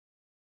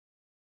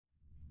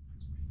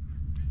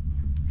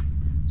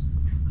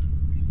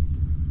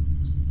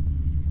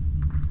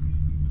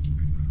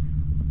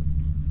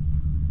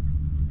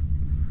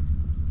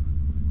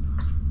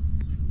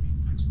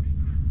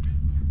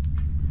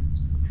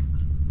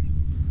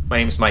My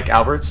name is Mike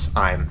Alberts.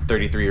 I'm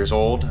 33 years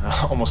old,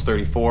 almost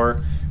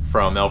 34,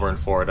 from Melbourne,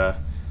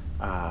 Florida.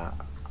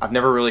 I've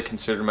never really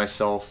considered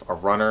myself a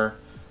runner.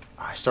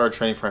 I started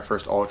training for my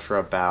first ultra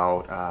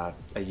about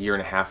a year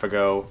and a half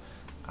ago.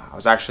 I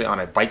was actually on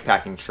a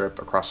bikepacking trip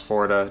across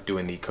Florida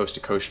doing the Coast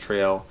to Coast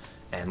Trail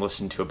and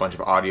listened to a bunch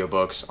of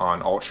audiobooks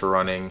on ultra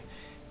running,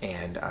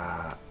 and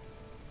I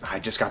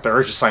just got the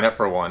urge to sign up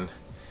for one.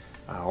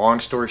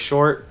 Long story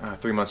short,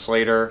 3 months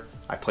later,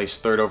 I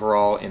placed third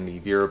overall in the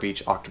Vero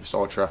Beach Octopus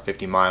Ultra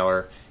 50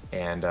 miler,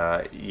 and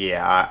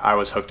yeah, I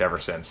was hooked ever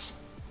since.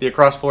 The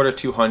Across Florida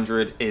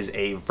 200 is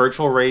a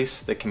virtual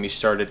race that can be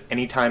started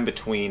anytime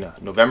between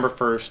November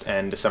 1st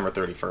and December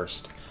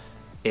 31st.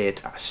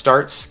 It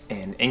starts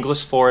in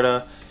Inglis,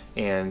 Florida,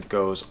 and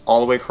goes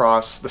all the way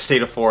across the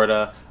state of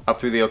Florida,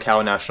 up through the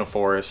Ocala National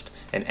Forest,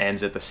 and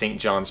ends at the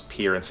St. John's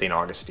Pier in St.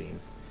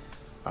 Augustine.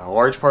 A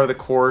large part of the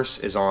course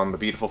is on the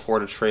beautiful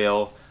Florida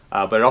Trail,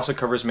 but it also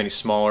covers many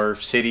smaller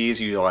cities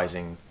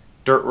utilizing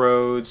dirt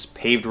roads,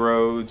 paved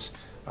roads,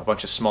 a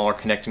bunch of smaller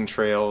connecting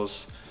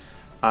trails.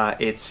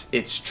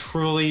 It's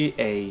truly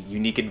a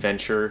unique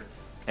adventure,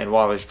 and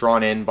while I was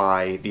drawn in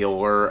by the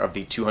allure of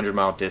the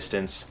 200-mile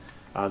distance,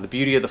 the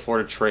beauty of the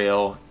Florida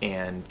Trail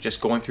and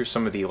just going through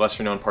some of the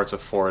lesser known parts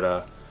of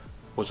Florida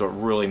was what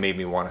really made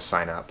me want to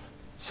sign up.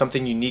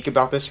 Something unique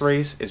about this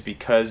race is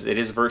because it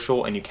is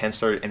virtual and you can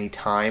start at any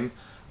time.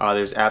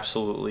 There's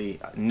absolutely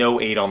no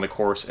aid on the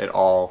course at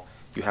all.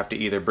 You have to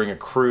either bring a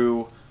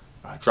crew,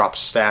 drop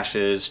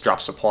stashes,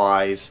 drop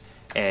supplies,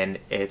 and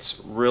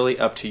it's really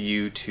up to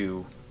you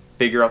to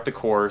figure out the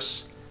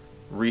course,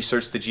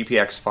 research the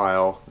GPX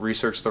file,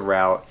 research the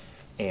route,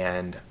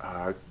 and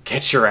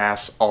get your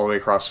ass all the way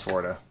across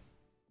Florida.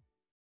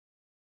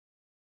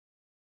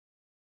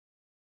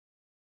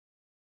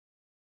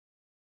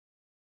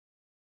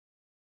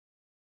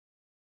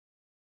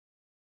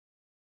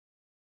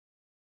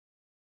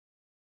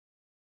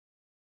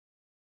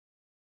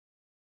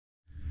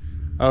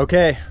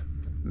 Okay,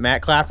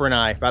 Matt Clapper and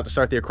I about to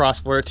start the Across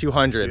Florida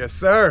 200. Yes,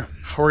 sir.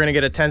 We're gonna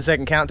get a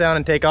 10-second countdown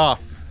and take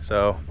off.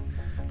 So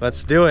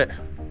let's do it.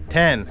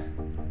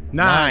 10,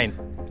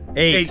 9,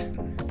 8,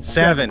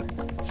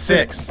 7,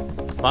 6,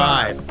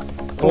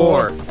 5,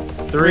 4,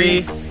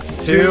 3,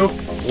 2,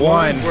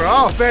 1. We're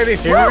off, baby.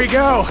 Here we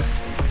go.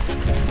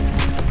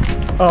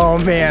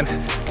 Oh man,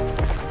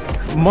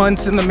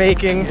 months in the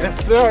making.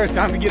 Yes, sir.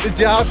 Time to get the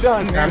job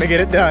done, man. Time to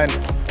get it done.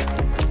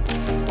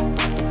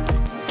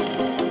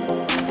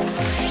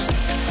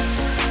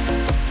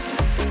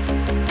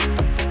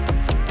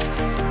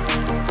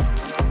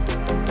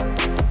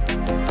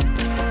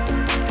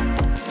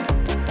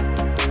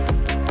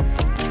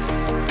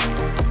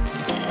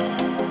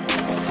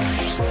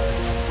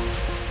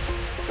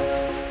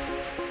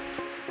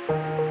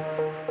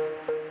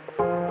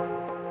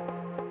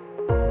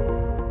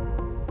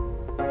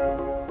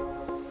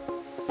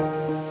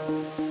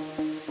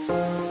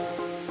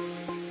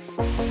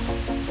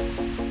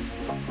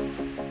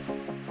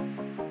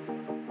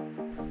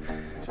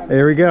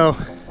 There we go.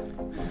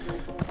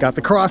 Got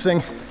the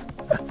crossing.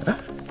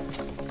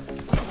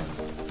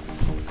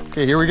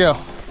 Okay, here we go.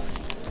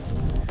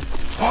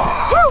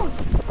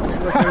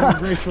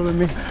 Graceful to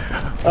me.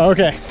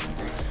 Okay,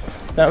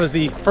 that was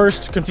the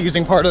first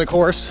confusing part of the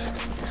course.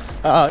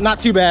 Not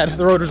too bad.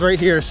 The road was right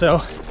here,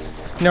 so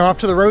now we're up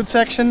to the road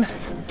section.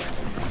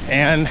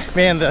 And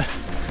man, the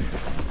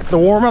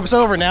warm-up's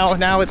over now.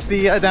 Now it's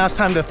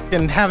time to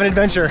have an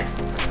adventure.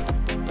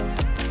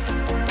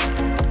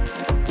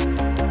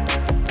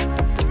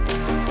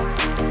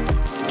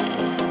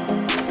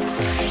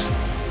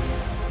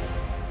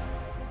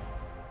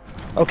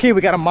 Okay,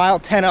 we got a mile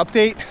 10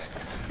 update.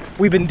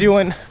 We've been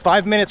doing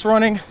 5 minutes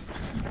running,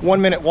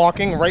 1 minute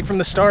walking right from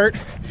the start.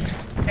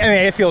 I mean,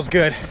 it feels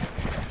good.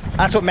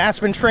 That's what Matt's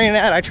been training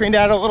at. I trained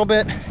at it a little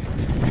bit,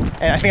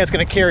 and I think that's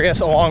gonna carry us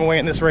a long way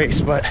in this race.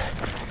 But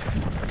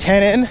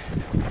 10 in,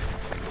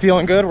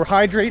 feeling good. We're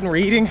hydrating, we're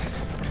eating.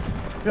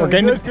 We're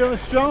getting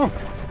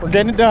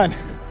it done.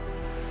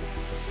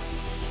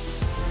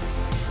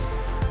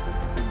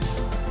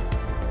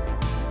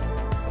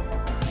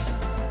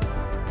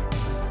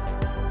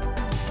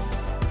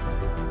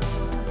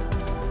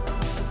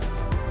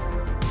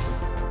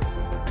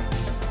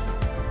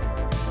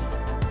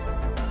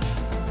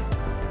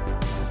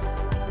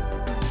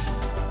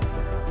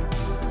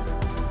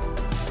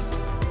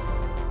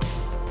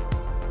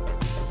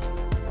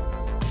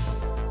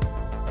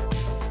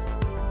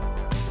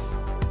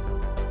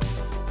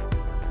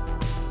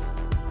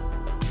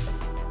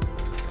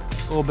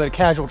 A little bit of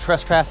casual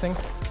trespassing.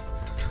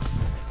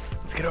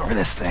 Let's get over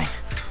this thing.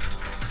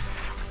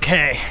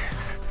 Okay,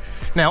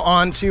 now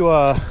on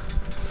to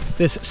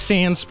this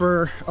sand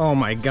spur. Oh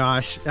my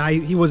gosh,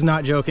 he was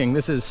not joking.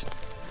 This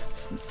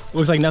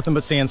looks like nothing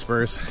but sand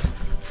spurs.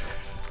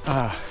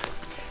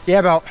 Yeah,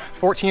 about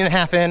 14 and a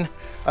half in,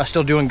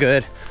 still doing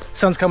good.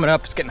 Sun's coming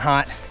up, it's getting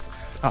hot,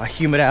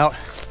 humid out,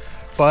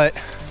 but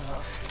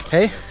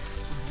hey,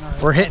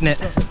 we're hitting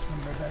it.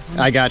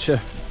 I gotcha.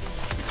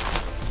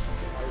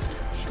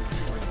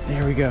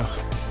 There we go.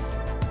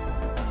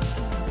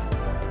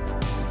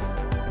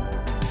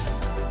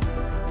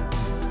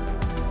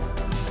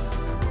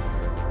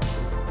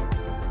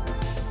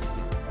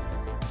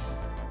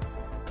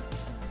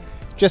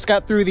 Just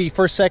got through the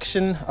first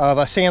section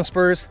of sand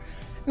spurs.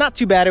 Not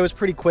too bad, it was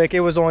pretty quick.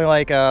 It was only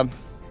like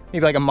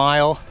maybe like a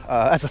mile.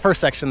 That's the first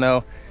section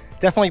though.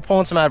 Definitely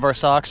pulling some out of our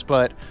socks,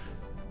 but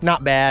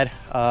not bad.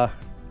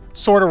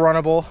 Sort of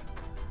runnable.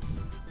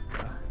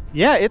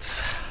 Yeah,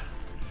 it's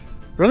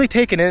really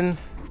taking in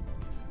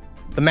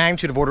the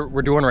magnitude of what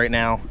we're doing right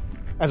now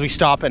as we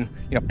stop and,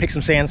 you know, pick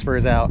some sand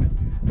spurs out.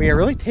 But yeah,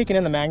 really taking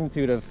in the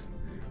magnitude of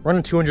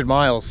running 200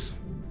 miles.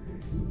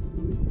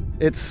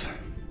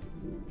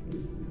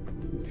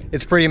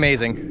 It's pretty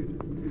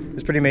amazing.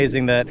 It's pretty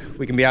amazing that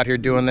we can be out here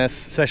doing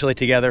this, especially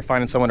together,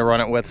 finding someone to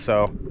run it with.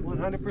 So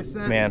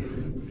 100%.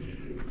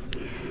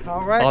 man,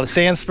 All right. all the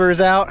sand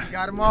spurs out.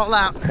 Got them all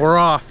out. We're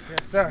off.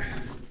 Yes, sir.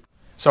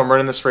 So I'm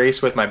running this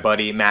race with my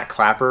buddy Matt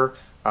Clapper.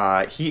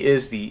 He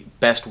is the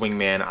best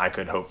wingman I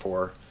could hope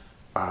for.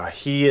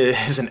 He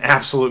is an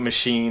absolute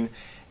machine,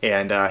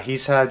 and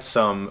he's had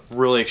some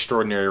really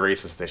extraordinary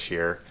races this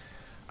year.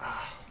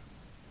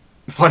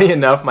 Funny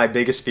enough, my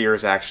biggest fear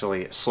is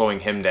actually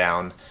slowing him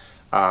down,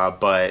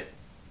 but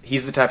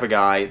he's the type of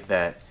guy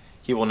that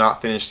he will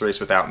not finish the race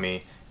without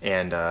me,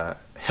 and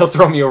he'll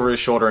throw me over his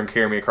shoulder and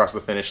carry me across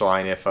the finish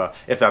line if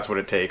that's what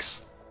it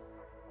takes.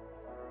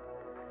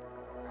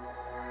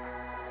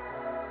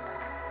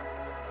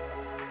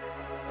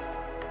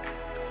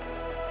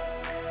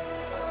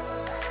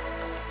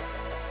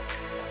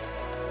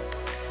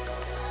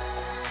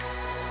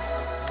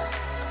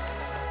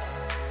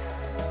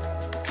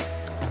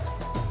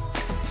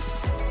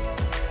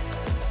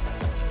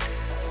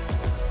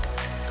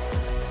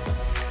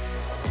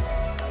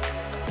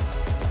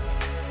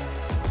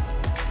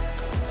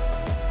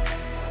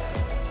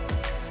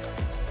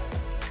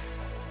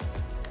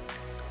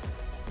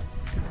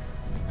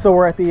 So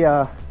we're at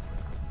the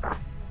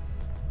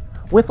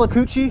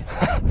Withlacoochee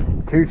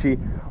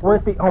Coochie. We're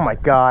at the, oh my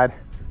god,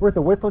 we're at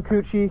the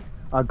Withlacoochee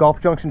Golf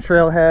Junction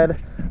trailhead.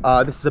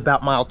 This is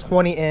about mile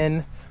 20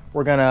 in.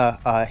 We're gonna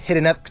hit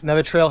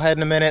another trailhead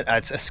in a minute.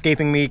 It's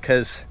escaping me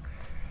because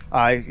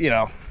you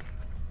know,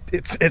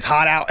 it's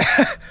hot out.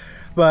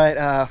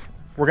 But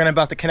we're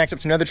about to connect up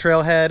to another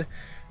trailhead.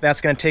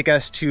 That's gonna take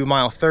us to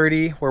mile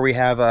 30, where we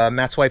have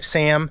Matt's wife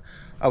Sam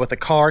with the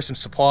car, some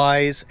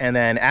supplies, and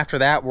then after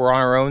that we're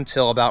on our own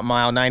till about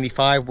mile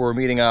 95, where we're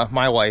meeting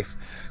my wife.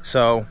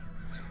 So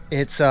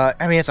it's I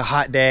mean, it's a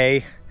hot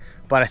day,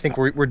 but I think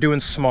we're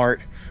doing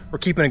smart. We're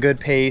keeping a good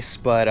pace,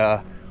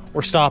 but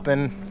we're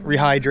stopping,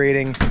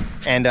 rehydrating,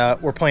 and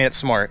we're playing it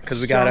smart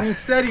because we got strong and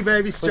steady,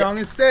 baby. Strong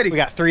and steady. We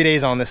got 3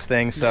 days on this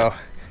thing, so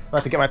I'm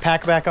about to get my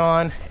pack back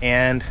on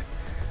and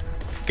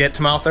get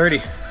to mile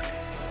 30.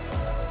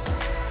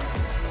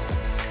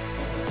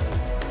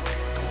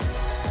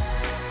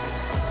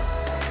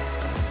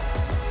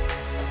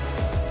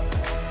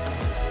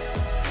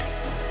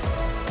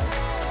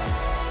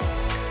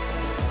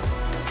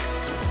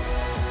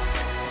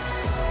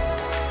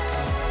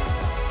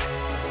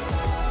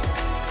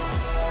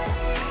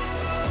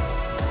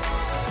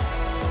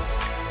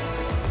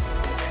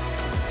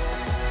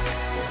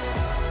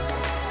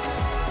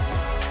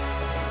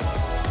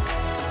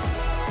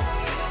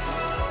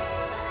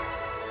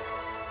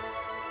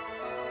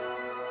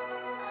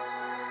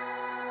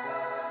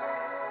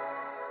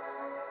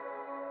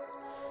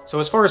 So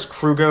as far as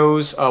crew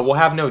goes, we'll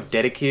have no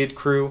dedicated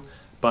crew,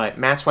 but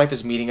Matt's wife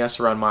is meeting us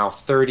around mile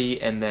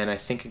 30, and then I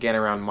think again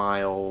around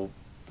mile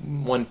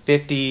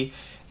 150,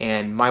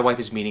 and my wife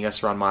is meeting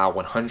us around mile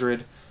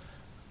 100.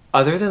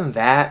 Other than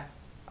that,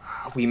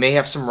 we may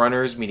have some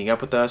runners meeting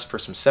up with us for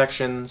some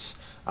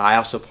sections. I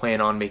also plan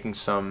on making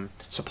some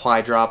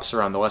supply drops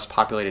around the less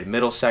populated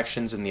middle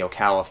sections in the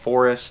Ocala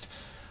forest,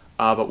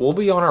 but we'll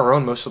be on our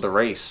own most of the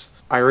race.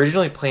 I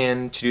originally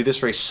planned to do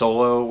this race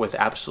solo with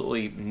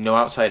absolutely no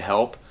outside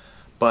help,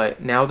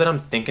 but now that I'm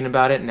thinking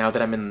about it, now that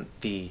I'm in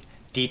the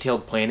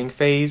detailed planning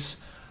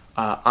phase,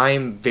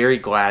 I'm very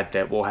glad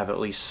that we'll have at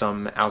least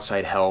some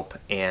outside help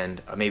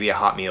and maybe a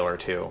hot meal or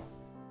two.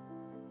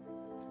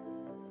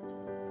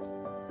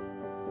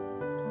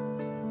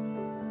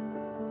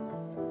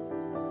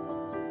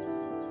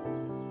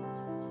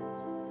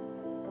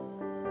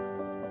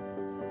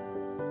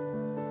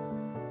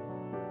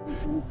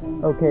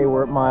 Okay,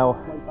 we're at mile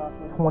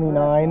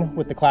 29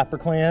 with the Clapper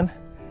clan.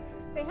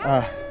 Say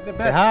hi. The Say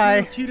best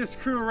hi. crew, cutest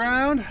crew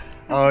around.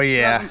 Oh Love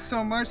yeah. them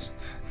so much.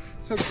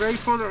 So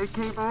grateful that they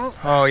came out.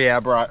 Oh yeah, I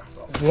brought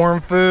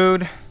warm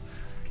food.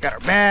 Got our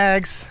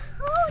bags.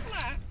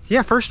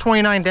 Yeah, first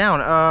 29 down.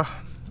 A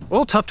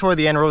little tough toward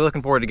the end. Really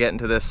looking forward to getting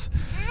to this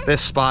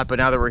spot, but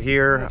now that we're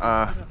here,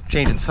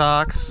 changing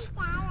socks,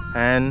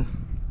 and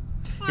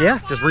yeah,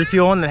 just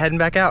refueling and then heading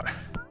back out.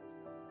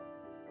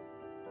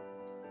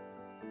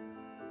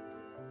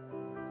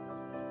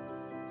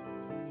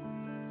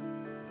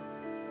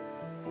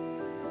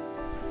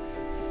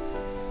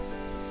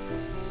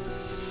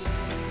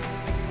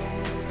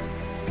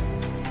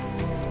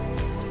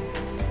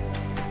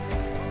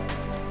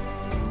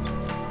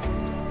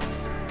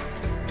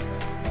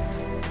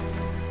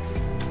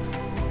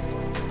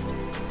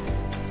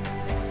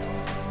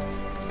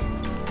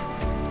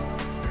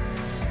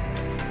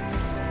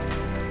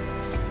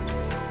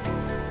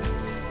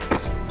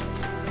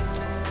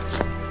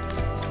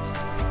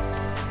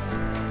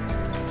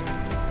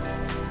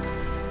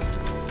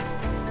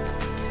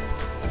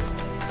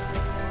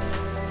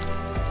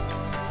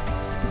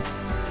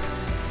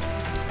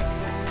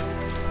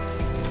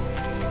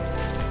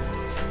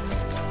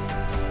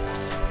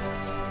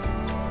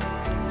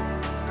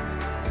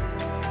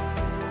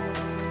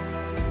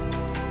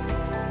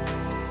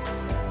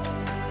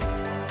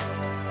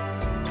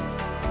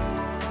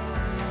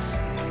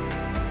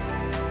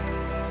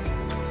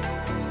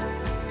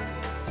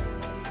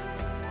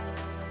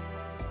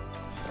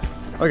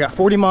 I got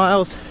 40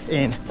 miles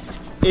in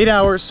 8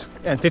 hours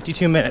and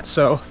 52 minutes.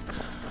 So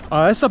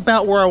that's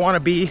about where I want to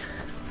be.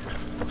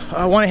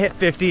 I want to hit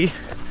 50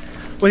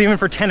 with even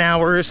for 10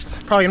 hours,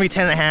 probably gonna be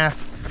 10 and a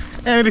half,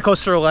 and maybe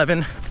closer to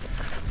 11.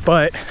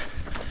 But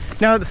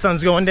now that the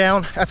sun's going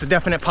down, that's a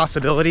definite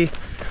possibility.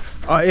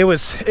 It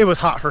was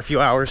hot for a few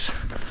hours.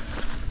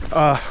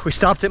 We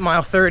stopped at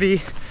mile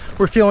 30.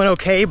 We're feeling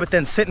okay, but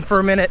then sitting for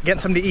a minute, getting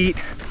something to eat,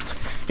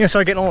 you know,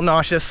 started getting a little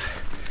nauseous.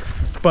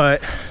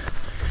 But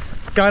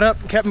got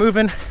up, kept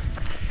moving,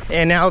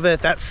 and now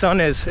that that sun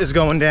is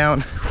going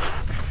down,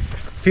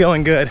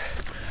 feeling good.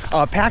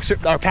 Our packs are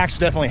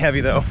definitely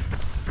heavy though.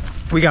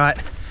 We got,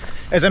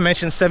 as I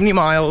mentioned, 70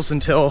 miles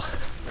until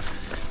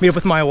meet up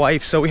with my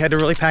wife, so we had to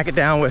really pack it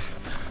down with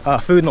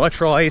food and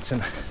electrolytes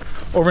and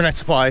overnight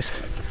supplies.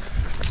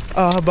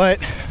 But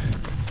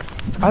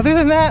other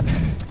than that,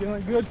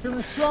 Feeling good,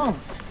 feeling strong.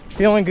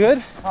 feeling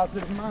good.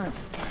 Positive mind.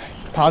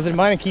 Positive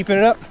mind and keeping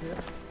it up.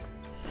 Yeah.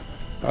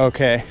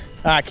 Okay,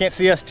 I can't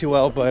see us too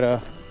well,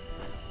 but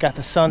got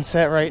the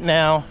sunset right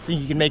now. I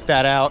think you can make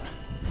that out.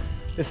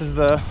 This is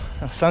the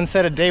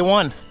sunset of day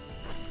one.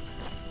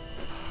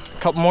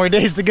 A couple more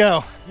days to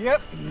go.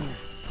 Yep.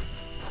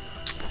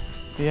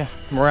 Yeah,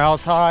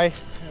 morale's high.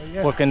 Hell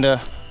yeah. Looking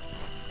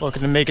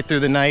to make it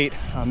through the night,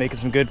 making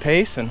some good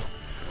pace, and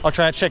I'll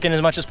try to check in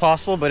as much as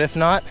possible, but if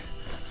not,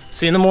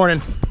 see you in the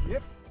morning.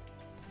 Yep.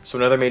 So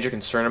another major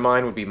concern of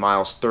mine would be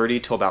miles 30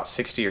 to about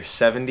 60 or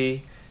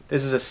 70.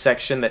 This is a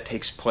section that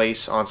takes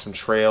place on some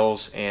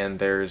trails, and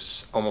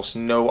there's almost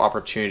no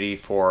opportunity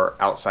for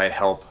outside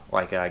help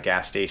like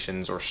gas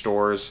stations or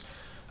stores.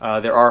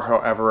 There are,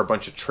 however, a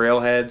bunch of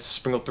trailheads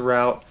sprinkled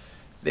throughout.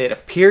 It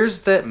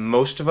appears that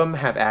most of them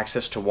have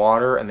access to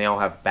water and they all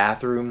have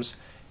bathrooms.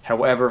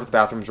 However, if the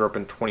bathrooms are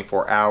open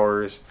 24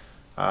 hours,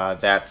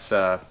 that's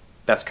kind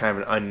of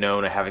an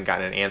unknown. I haven't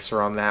gotten an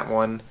answer on that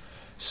one.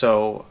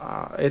 So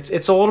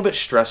it's a little bit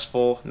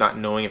stressful not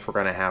knowing if we're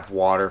going to have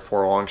water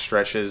for long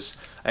stretches.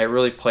 It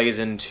really plays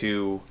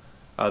into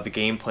the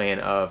game plan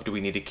of, do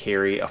we need to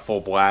carry a full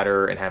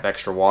bladder and have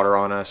extra water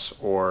on us,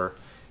 or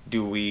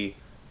do we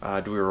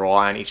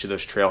rely on each of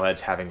those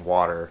trailheads having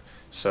water?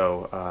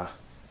 So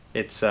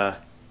it's going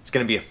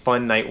to be a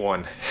fun night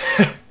one.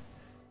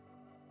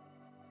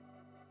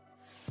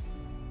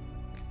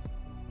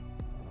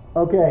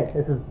 Okay,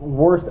 this is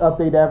worst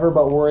update ever,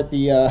 but we're at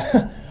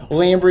the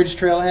Lambridge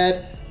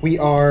trailhead. We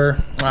are,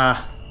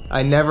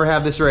 I never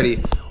have this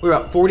ready. We're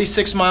about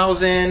 46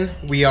 miles in.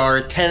 We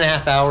are 10 and a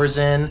half hours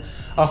in.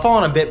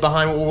 Falling a bit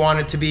behind what we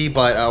wanted to be,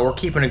 but we're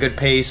keeping a good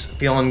pace,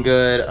 feeling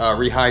good,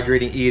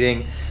 rehydrating,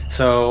 eating.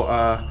 So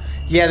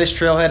yeah, this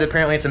trailhead,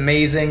 apparently it's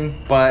amazing,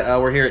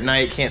 but we're here at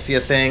night, can't see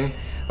a thing,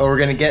 but we're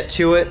gonna get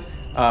to it.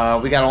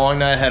 We got a long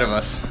night ahead of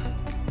us.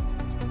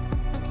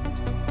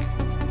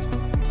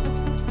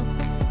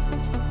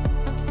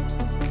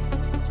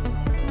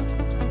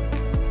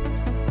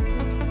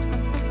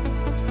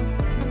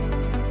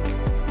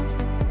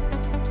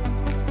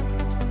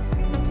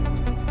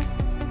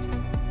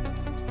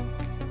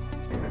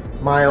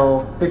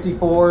 Mile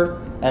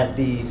 54 at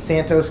the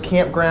Santos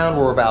campground.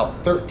 We're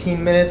about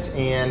 13 minutes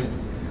and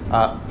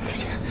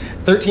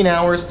 13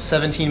 hours,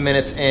 17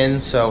 minutes in,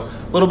 so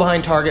a little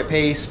behind target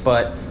pace,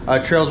 but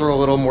trails were a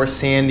little more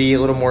sandy, a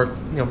little more,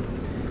 you know,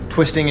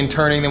 twisting and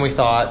turning than we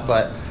thought,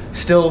 but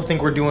still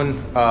think we're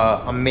doing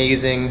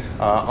amazing,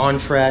 on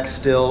track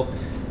still.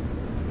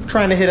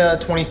 Trying to hit a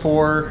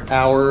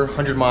 24-hour,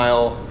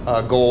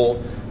 100-mile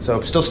goal,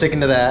 so still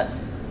sticking to that.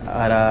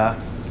 But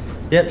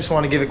yeah, just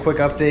want to give a quick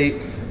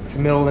update. It's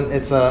middle of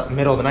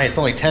the night. It's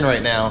only 10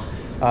 right now,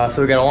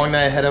 so we got a long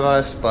night ahead of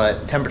us,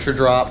 but temperature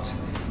dropped,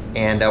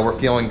 and we're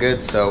feeling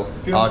good. So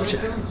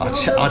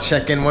I'll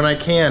check in when I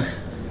can.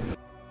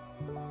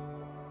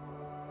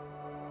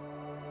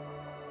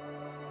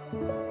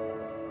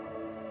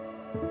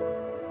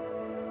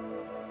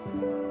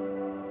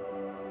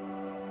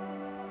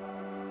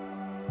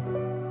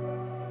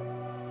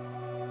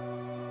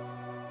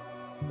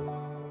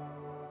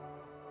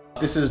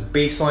 This is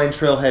Baseline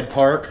Trailhead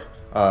Park.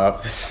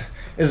 This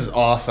is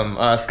awesome.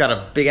 It's got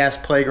a big ass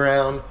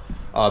playground.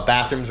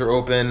 Bathrooms are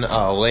open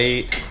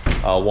late.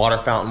 Water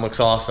fountain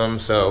looks awesome.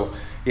 So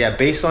yeah,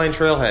 Baseline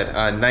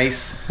Trailhead,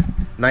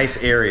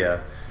 nice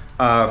area.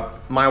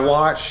 My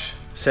watch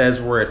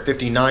says we're at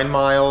 59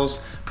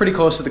 miles, pretty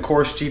close to the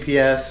course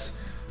GPS.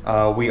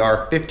 We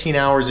are 15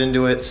 hours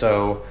into it,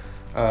 so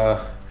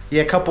yeah,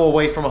 a couple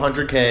away from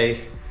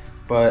 100K,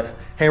 but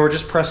hey, we're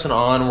just pressing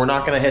on. We're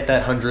not gonna hit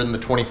that 100 in the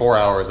 24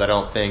 hours, I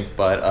don't think,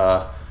 but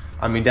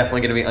I mean,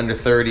 definitely gonna be under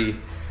 30.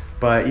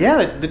 But yeah,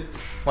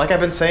 like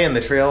I've been saying,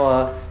 the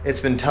trail, it's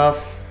been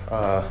tough.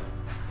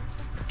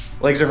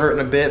 Legs are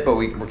hurting a bit, but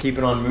we're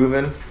keeping on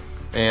moving.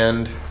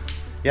 And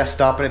yeah,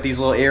 stopping at these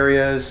little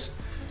areas,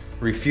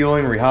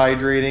 refueling,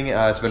 rehydrating,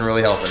 it's been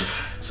really helping.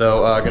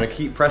 So gonna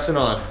keep pressing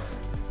on.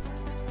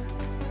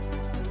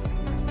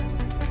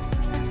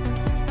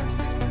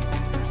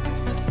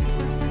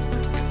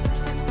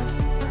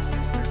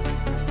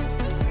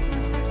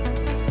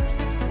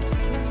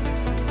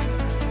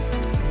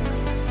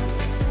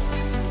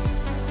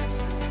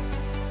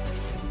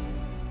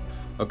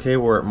 Okay,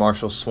 we're at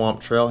Marshall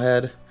Swamp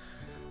Trailhead.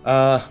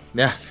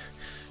 Yeah,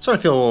 starting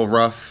to feel a little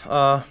rough.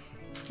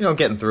 You know,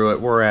 getting through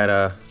it. We're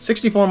at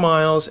 64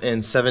 miles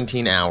in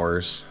 17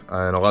 hours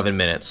and 11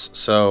 minutes.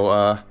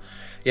 So,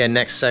 yeah,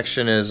 next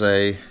section is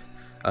a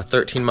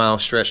 13-mile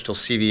stretch till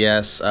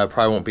CVS.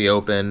 Probably won't be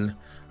open.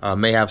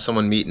 May have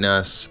someone meeting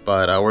us,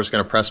 but we're just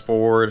gonna press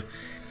forward.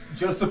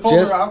 Joseph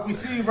Folger, I hope we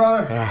see you,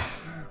 brother.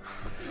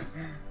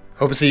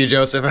 Hope to see you,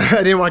 Joseph.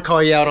 I didn't want to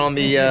call you out on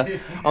the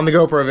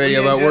GoPro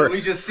video, but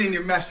we just seen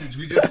your message.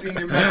 We just seen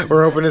your message.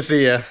 we're hoping to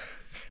see you.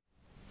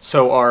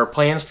 So our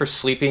plans for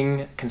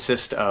sleeping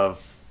consist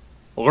of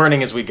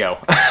learning as we go.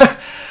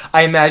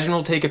 I imagine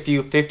we'll take a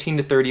few 15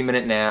 to 30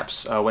 minute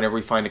naps whenever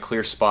we find a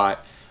clear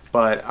spot,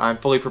 but I'm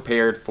fully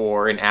prepared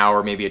for an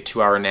hour, maybe a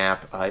 2-hour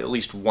nap, at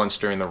least once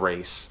during the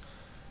race.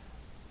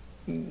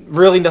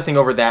 Really nothing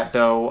over that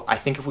though. I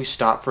think if we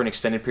stop for an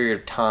extended period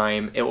of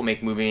time, it will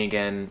make moving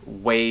again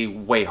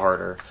way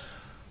harder.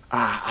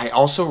 I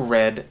also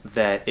read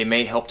that it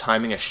may help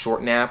timing a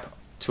short nap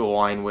to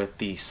align with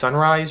the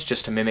sunrise,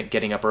 just to mimic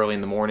getting up early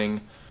in the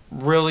morning.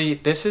 Really,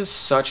 this is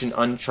such an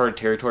uncharted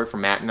territory for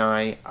Matt and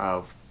I.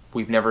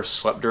 We've never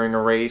slept during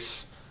a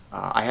race.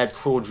 I had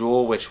Cruel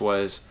Jewel, which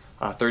was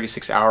a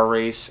 36-hour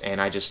race, and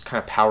I just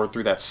kind of powered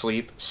through that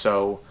sleep.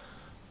 So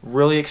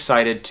really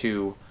excited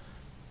to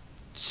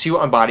see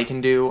what my body can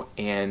do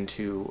and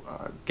to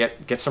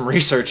get some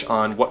research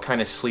on what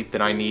kind of sleep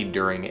that I need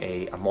during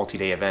a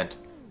multi-day event.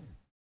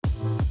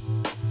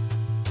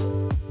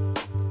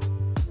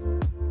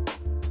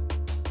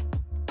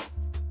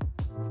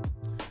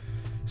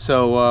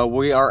 So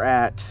we are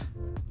at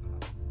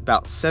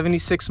about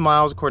 76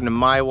 miles according to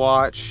my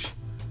watch,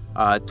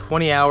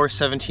 20 hours,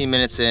 17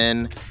 minutes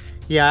in.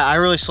 Yeah, I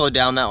really slowed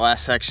down that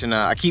last section.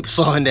 I keep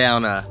slowing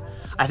down.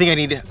 I think I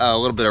need a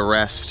little bit of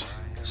rest.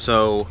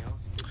 So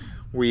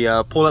we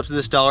pulled up to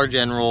this Dollar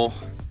General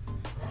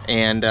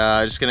and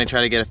just gonna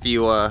try to get a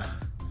few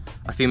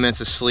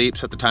minutes of sleep.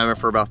 Set the timer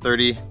for about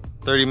 30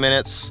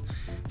 minutes.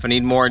 If I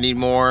need more, I need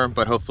more,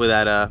 but hopefully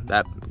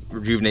that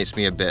rejuvenates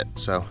me a bit.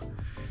 So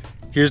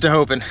here's to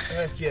hoping.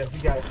 Yeah, we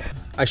got it.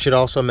 I should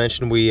also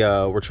mention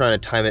we're trying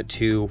to time it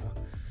to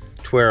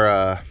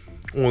where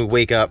when we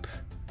wake up,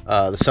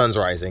 the sun's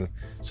rising.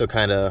 So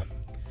kind of,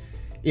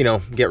 you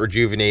know, get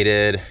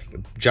rejuvenated,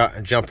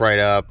 jump right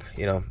up,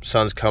 you know,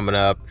 sun's coming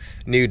up,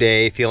 new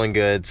day, feeling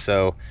good.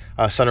 So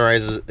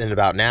sunrise is in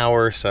about an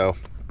hour, so,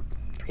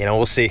 you know,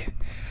 we'll see.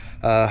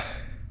 Yeah,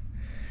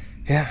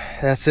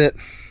 that's it.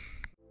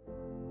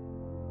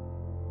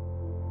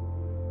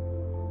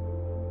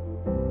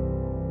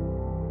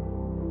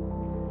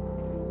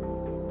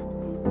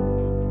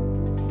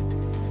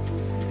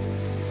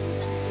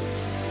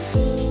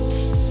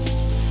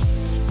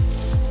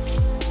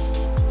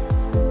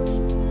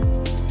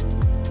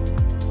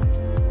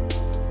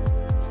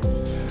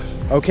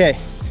 Okay,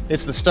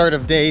 it's the start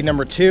of day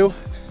number 2.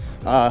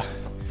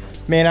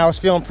 Man, I was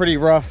feeling pretty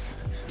rough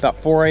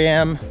about 4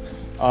 a.m.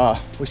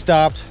 We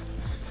stopped,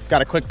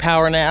 got a quick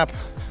power nap.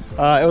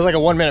 It was like a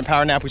 1-minute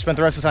power nap. We spent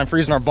the rest of the time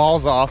freezing our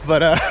balls off,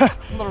 but a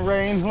little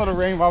rain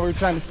while we were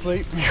trying to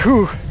sleep.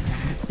 Whew.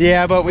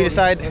 Yeah, but we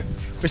decided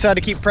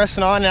to keep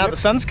pressing on. Now the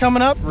sun's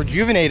coming up,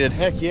 rejuvenated.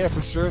 Heck yeah,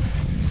 for sure.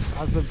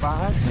 Positive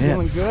vibes,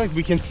 feeling good.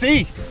 We can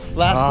see.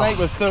 Last night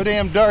was so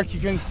damn dark, you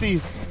couldn't see.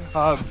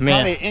 Probably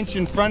an inch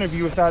in front of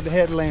you without the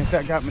headlamps.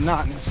 That got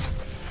monotonous.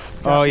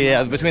 Oh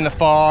yeah, between the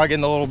fog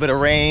and the little bit of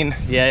rain,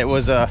 yeah, it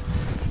was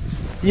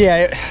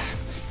yeah,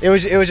 it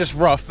was just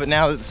rough. But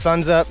now that the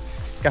sun's up,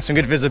 got some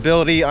good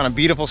visibility on a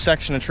beautiful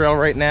section of trail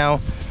right now.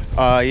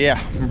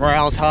 Yeah,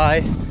 morale's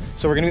high.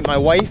 So we're gonna meet my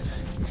wife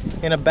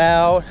in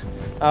about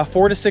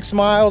 4 to 6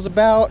 miles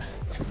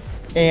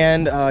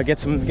and get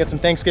some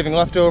Thanksgiving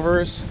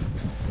leftovers,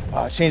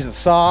 change the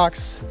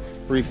socks,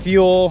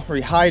 refuel,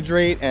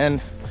 rehydrate,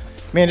 and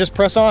man, just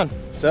press on.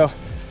 So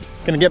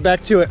gonna get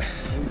back to it.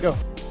 Here we go.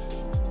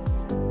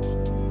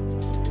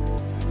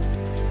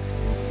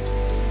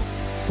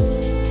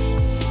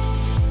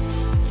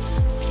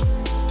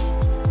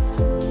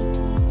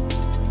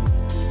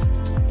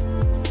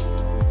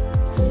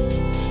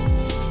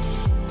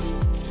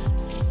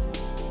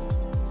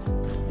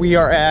 We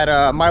are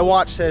at, my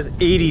watch says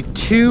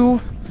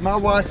 82. My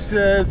watch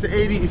says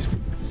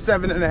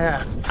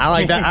 87.5. I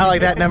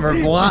like that number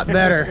a lot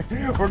better.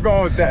 We're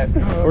going with that.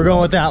 We're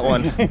going with that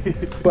one.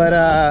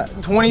 But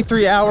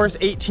 23 hours,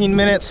 18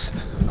 minutes.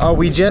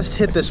 We just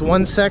hit this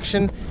one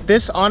section.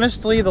 This,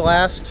 honestly, the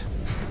last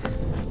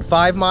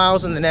 5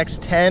 miles and the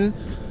next 10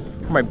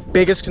 are my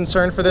biggest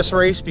concern for this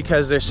race,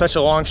 because there's such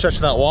a long stretch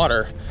without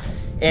water.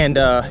 And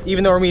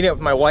even though we're meeting up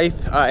with my wife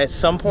at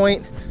some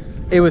point,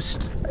 it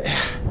was,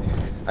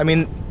 I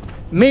mean,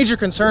 major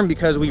concern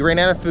because we ran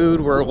out of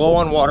food. We're low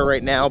on water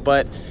right now,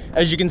 but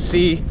as you can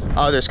see,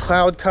 there's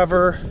cloud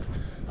cover,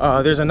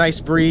 there's a nice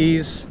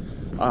breeze.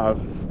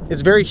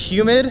 It's very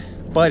humid,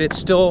 but it's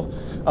still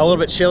a little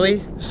bit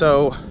chilly.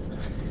 So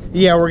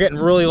yeah, we're getting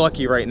really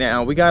lucky right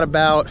now. We got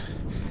about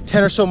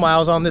 10 or so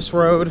miles on this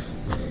road,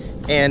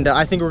 and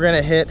I think we're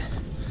gonna hit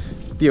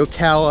the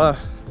Ocala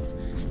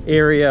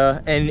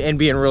area and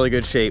be in really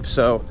good shape.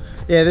 So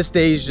yeah, this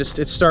day's just,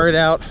 it started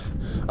out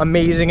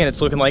amazing and it's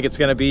looking like it's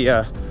gonna be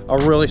a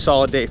really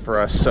solid day for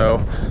us. So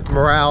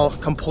morale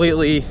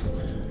completely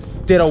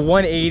did a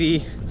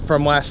 180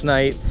 from last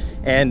night,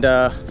 and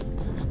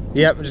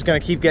yep, I'm just gonna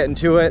keep getting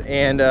to it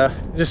and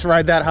just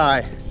ride that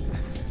high.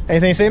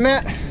 Anything to say,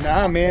 Matt?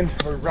 Nah, man,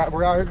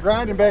 we're out here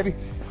grinding, baby.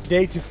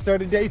 Day 2,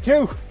 started day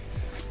 2.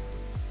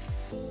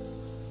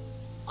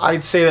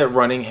 I'd say that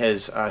running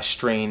has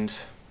strained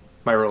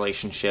my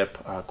relationship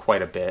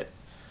quite a bit.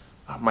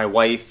 My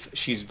wife,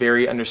 she's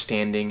very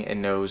understanding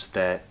and knows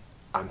that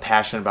I'm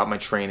passionate about my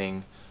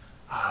training,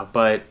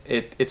 but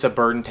it's a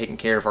burden taking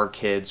care of our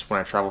kids when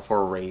I travel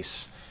for a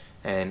race,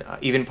 and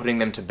even putting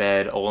them to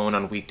bed alone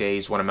on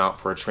weekdays when I'm out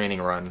for a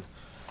training run.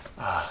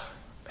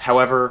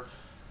 However,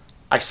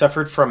 I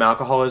suffered from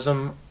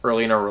alcoholism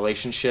early in our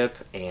relationship,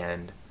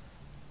 and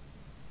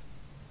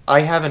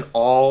I have an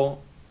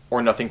all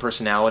or nothing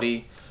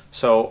personality,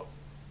 so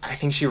I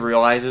think she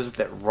realizes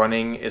that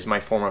running is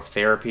my form of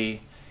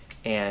therapy,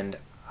 and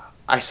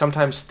I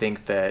sometimes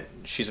think that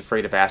she's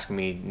afraid of asking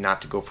me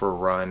not to go for a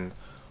run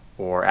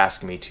or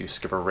asking me to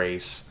skip a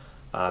race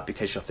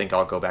because she'll think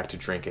I'll go back to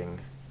drinking.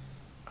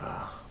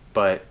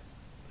 But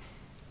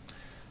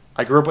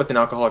I grew up with an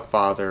alcoholic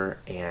father,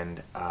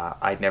 and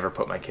I'd never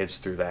put my kids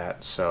through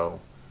that.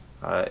 So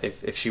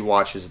if she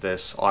watches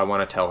this, all I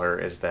want to tell her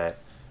is that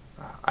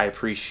I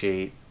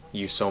appreciate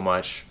you so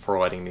much for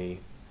letting me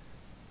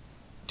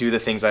do the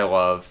things I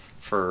love,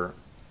 for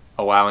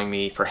allowing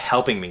me, for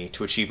helping me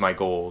to achieve my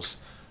goals.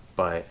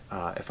 But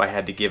if I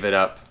had to give it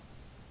up,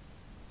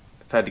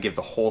 if I had to give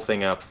the whole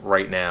thing up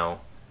right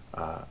now,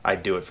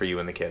 I'd do it for you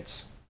and the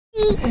kids.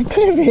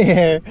 Come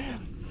here.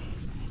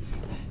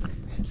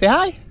 Say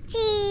hi.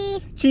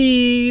 Cheese.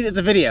 Cheese. It's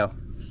a video.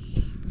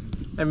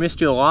 I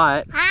missed you a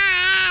lot.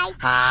 Hi.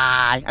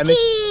 Hi.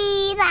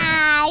 Cheese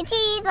eye.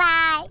 Cheese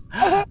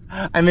eye.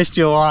 I missed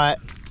you a lot.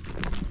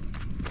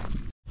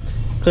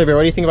 Clear Bear,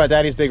 what do you think about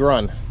Daddy's big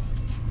run?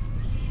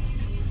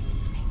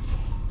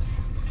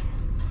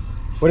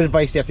 What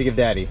advice do you have to give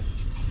Daddy?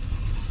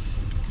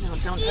 No,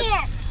 don't.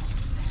 Yes.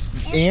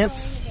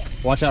 Ants?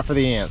 Watch out for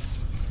the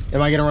ants.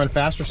 Am I gonna run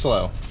fast or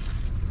slow?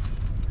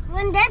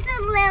 Run this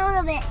a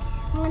little bit.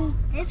 Run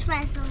this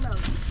fast a little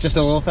bit. Just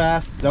a little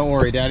fast? Don't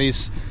worry,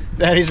 Daddy's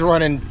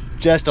running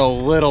just a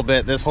little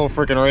bit this whole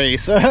freaking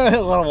race. A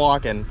little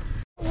walking.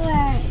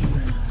 Right.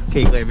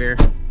 Okay, Clay Bear.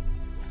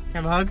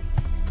 Have a hug?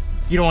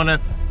 You don't wanna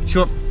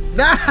show up.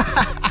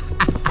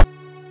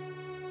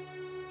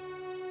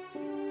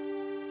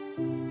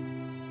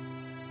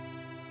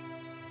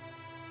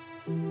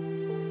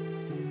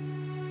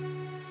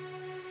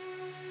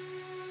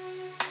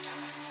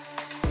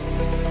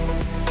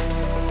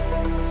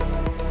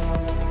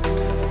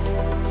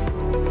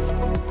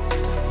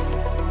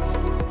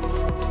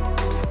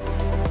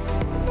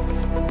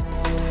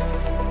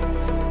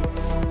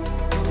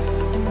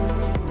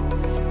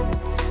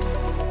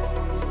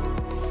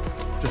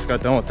 Just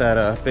got done with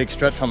that big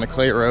stretch on the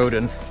clay road,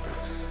 and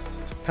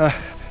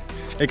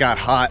it got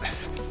hot.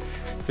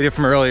 Video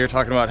from earlier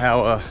talking about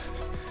how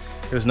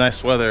it was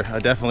nice weather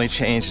definitely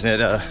changed,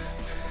 and it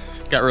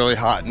got really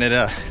hot, and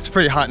it's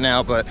pretty hot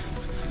now, but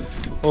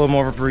a little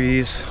more of a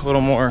breeze, a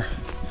little more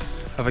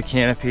of a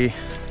canopy.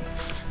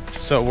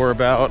 So we're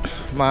about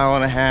 1.5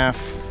 miles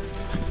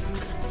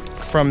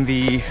from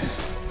the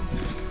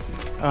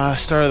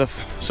start of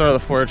the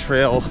Florida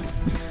Trail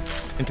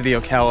into the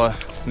Ocala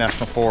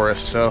National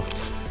Forest. So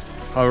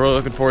I'm really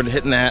looking forward to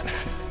hitting that,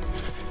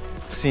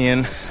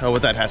 seeing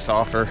what that has to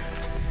offer,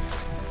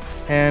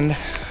 and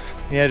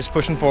yeah, just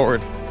pushing forward.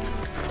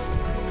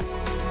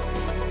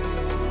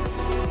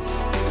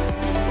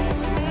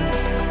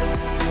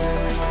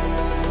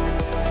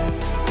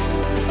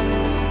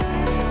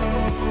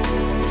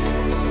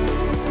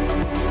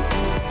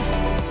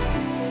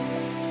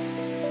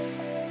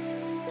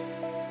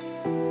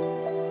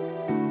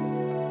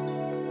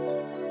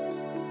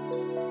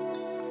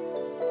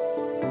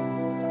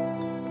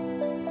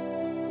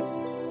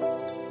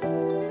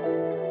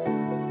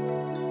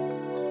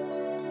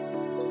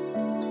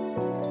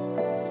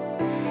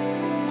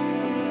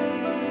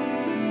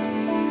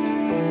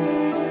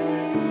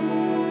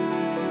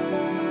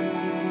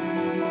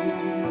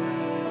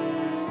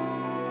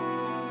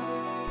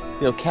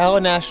 The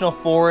Ocala National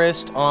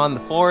Forest on the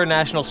Florida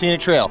National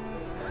Scenic Trail.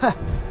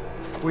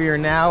 We are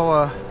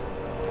now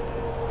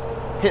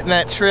hitting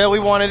that trail we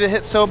wanted to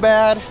hit so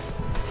bad.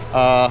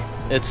 I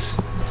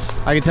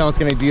can tell it's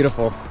gonna be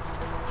beautiful.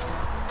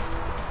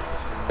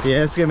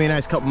 Yeah, it's gonna be a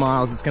nice couple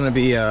miles. It's gonna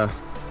be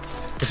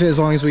as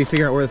long as we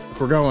figure out where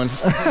we're going.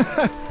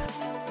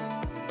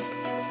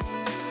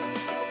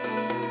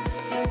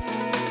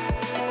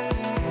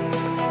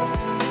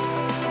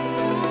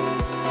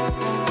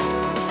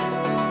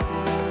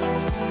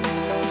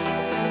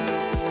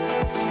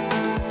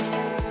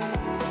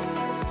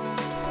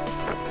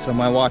 So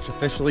my watch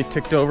officially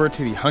ticked over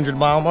to the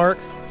 100-mile mark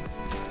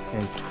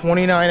in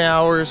 29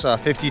 hours,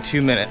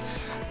 52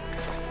 minutes.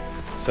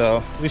 So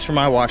at least for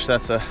my watch,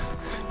 that's a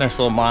nice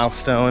little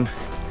milestone.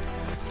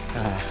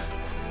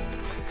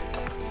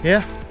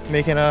 Yeah,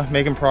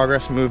 making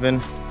progress,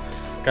 moving.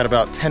 Got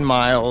about 10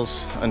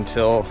 miles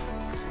until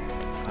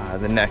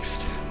the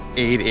next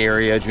aid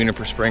area,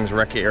 Juniper Springs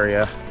rec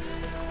area.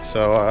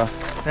 So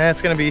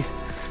it's gonna be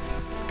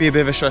a bit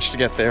of a stretch to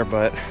get there,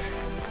 but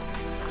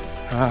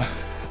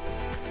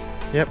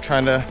yep,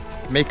 trying to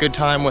make good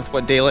time with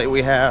what daylight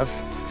we have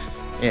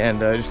and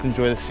just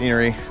enjoy the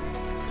scenery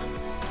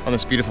on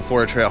this beautiful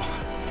Florida trail.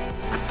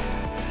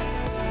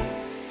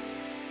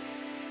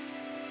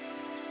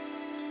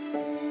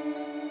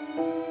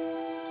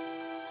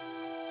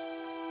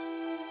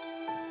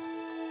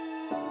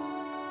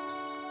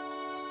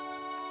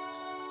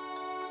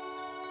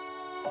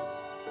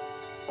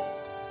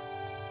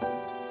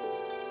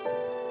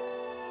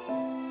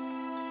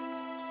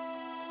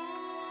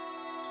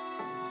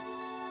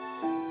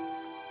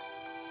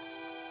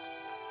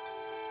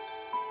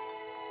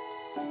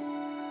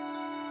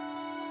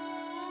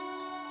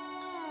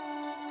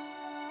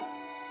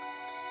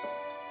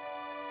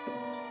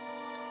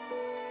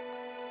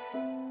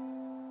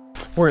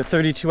 We're at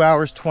 32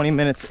 hours, 20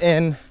 minutes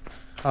in,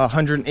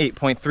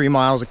 108.3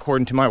 miles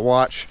according to my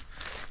watch.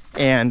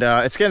 And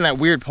it's getting that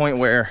weird point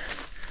where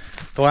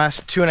the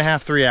last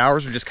 2.5, 3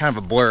 hours were just kind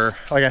of a blur.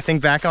 Like, I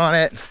think back on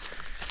it,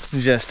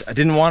 I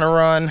didn't want to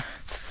run.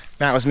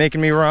 Matt was making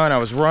me run. I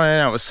was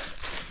running. I was,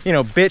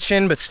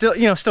 bitching, but still,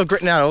 still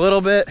gritting out a little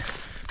bit,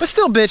 but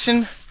still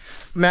bitching.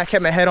 Matt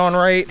kept my head on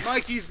right.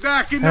 Mikey's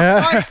back in the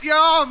fight,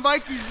 y'all.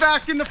 Mikey's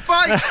back in the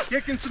fight,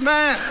 kicking some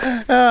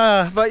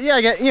ass. But yeah,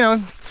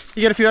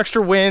 you get a few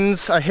extra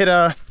wins. I hit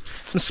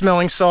some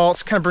smelling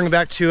salts, kind of bring it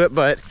back to it.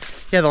 But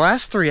yeah, the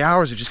last 3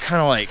 hours are just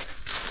kind of like,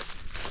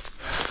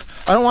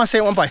 I don't want to say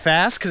it went by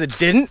fast because it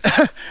didn't,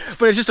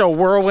 but it's just a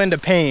whirlwind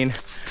of pain.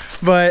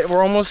 But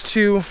we're almost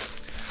to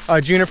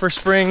Juniper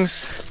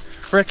Springs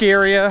rec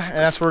area, and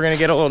that's where we're gonna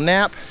get a little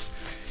nap.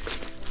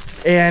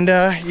 And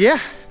yeah,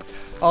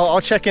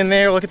 I'll check in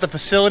there, look at the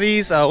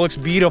facilities. It looks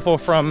beautiful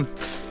from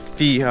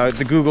the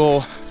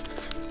Google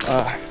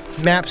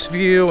Maps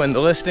view and the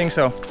listing.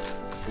 So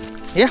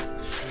yeah,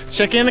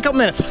 check in a couple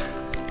minutes.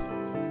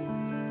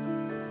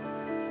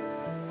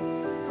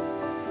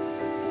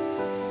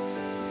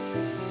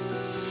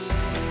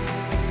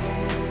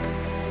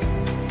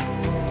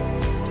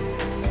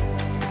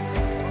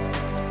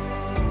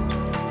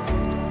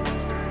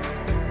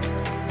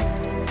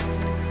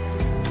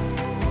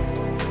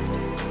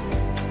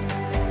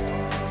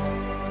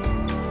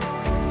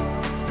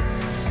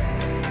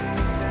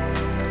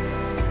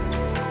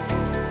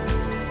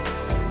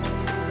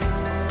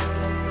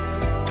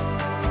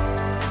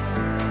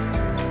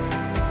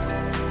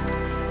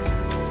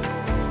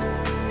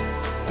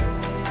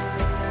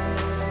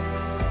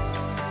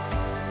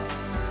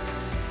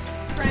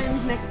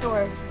 Next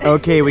door.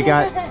 Okay, we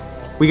got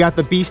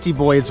the Beastie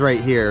Boys right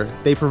here.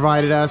 They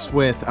provided us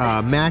with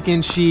mac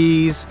and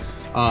cheese,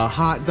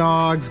 hot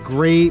dogs,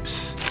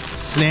 grapes,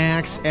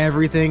 snacks,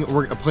 everything.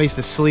 We're a place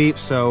to sleep.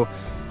 So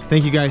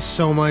thank you guys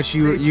so much.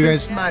 You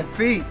guys my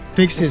feet.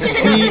 Fixed his feet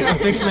and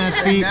fixed Matt's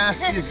feet.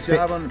 Nastiest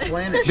job on the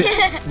planet.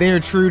 They are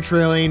true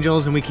trail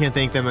angels, and we can't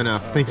thank them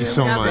enough. Thank you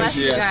so much.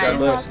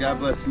 God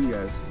bless you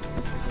guys.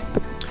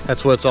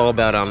 That's what it's all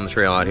about on the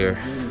trail out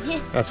here.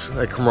 That's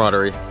a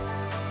camaraderie.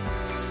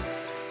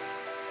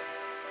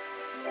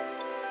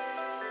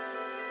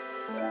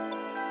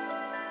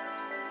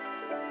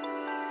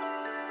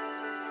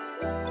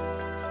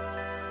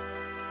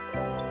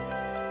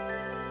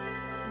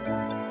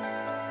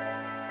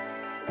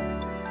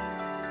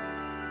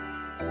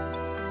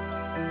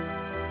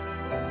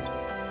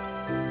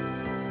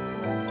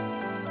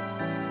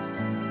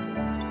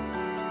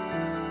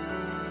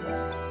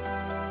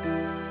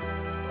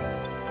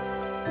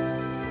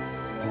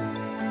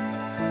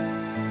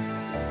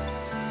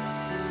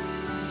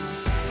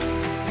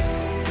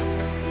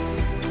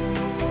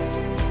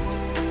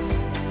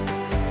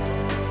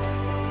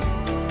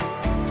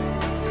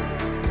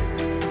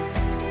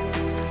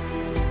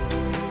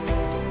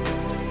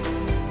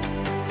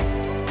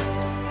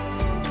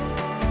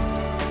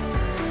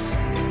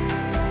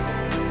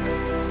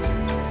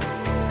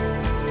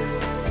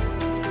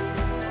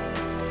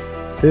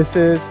 This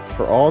is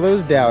for all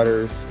those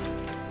doubters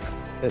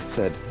that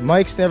said,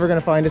 Mike's never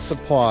gonna find his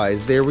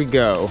supplies. There we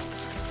go.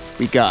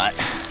 We got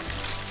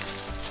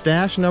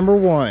stash number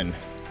 1,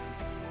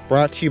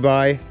 brought to you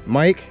by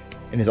Mike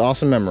and his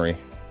awesome memory.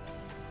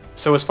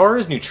 So as far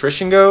as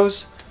nutrition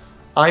goes,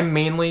 I'm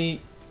mainly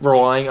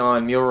relying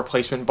on meal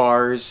replacement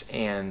bars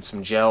and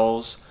some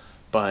gels,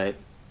 but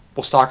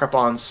we'll stock up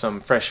on some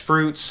fresh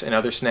fruits and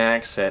other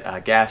snacks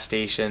at gas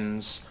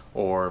stations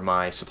or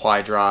my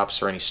supply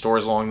drops or any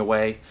stores along the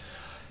way.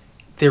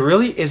 There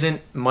really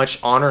isn't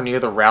much on or near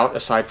the route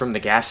aside from the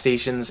gas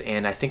stations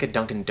and I think a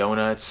Dunkin'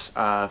 Donuts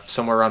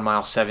somewhere around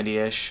mile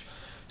 70-ish.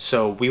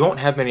 So we won't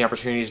have many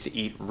opportunities to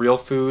eat real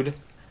food.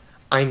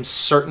 I'm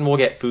certain we'll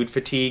get food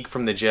fatigue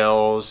from the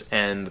gels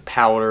and the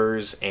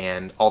powders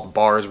and all the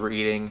bars we're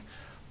eating.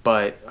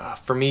 But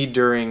for me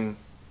during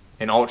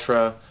an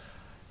ultra,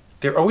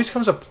 there always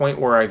comes a point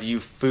where I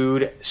view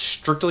food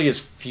strictly as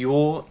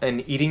fuel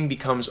and eating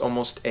becomes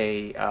almost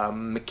a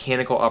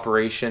mechanical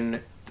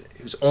operation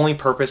whose only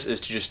purpose is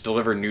to just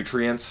deliver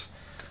nutrients.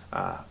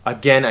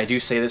 Again, I do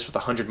say this with a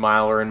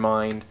 100-miler in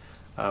mind.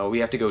 We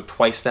have to go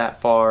twice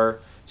that far,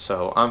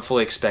 so I'm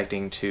fully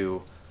expecting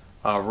to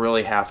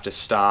really have to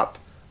stop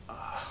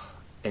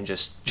and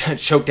just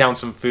choke down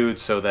some food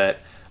so that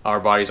our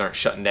bodies aren't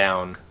shutting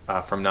down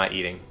from not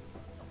eating.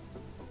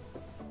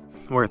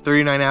 We're at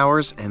 39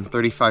 hours and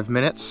 35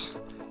 minutes.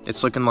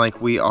 It's looking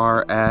like we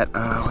are at,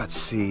 let's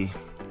see,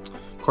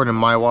 according to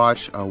my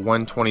watch,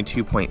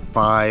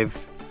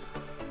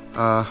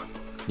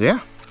 122.5. Yeah.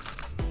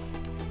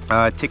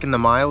 Ticking the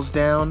miles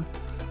down.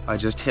 I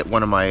just hit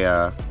one of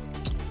my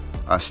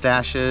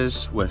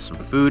stashes with some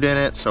food in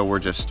it, so we're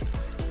just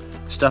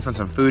stuffing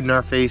some food in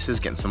our faces,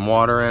 getting some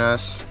water in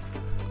us.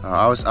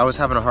 I was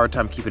having a hard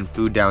time keeping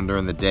food down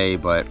during the day,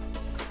 but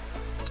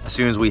as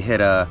soon as we hit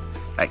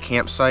that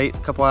campsite a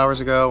couple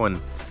hours ago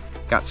and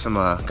got some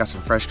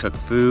fresh cooked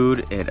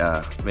food, it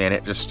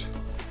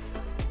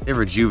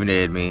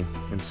rejuvenated me.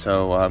 And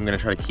so I'm gonna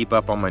try to keep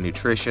up on my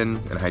nutrition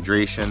and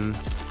hydration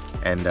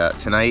and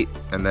tonight,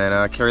 and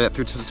then carry that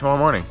through to tomorrow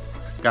morning.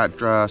 Got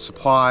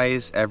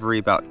supplies every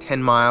about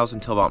 10 miles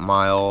until about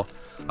mile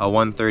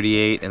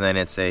 138, and then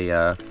it's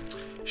a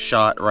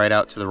shot right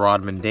out to the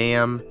Rodman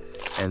Dam,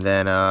 and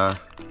then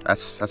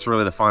that's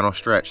really the final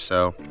stretch.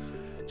 So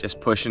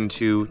just pushing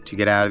to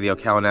get out of the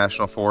Ocala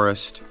National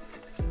Forest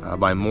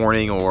by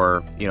morning,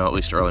 or at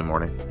least early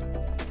morning.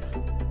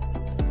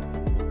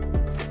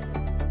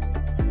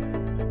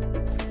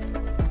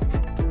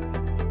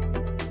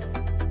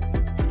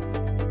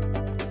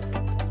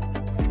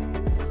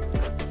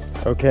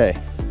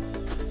 Okay,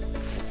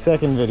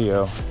 second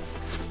video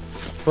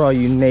for all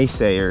you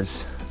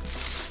naysayers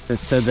that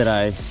said that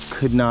I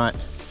could not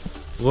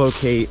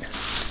locate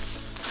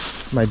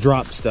my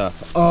drop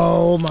stuff.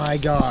 Oh my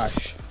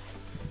gosh,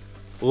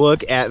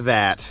 look at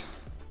that.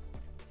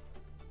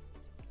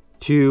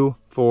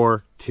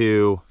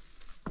 242.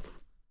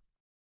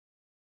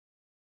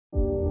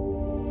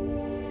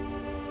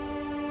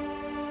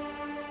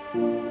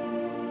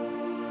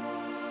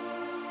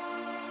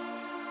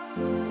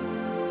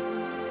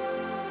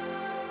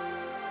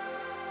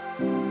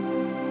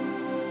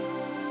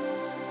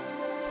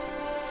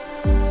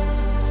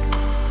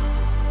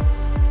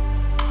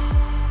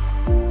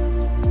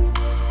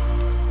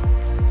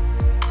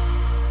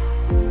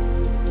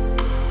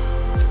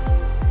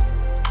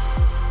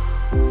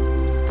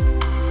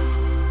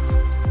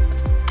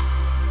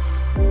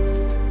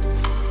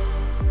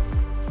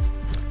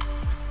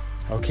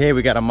 Okay,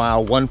 we got a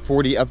mile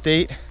 140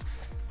 update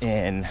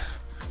in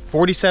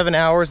 47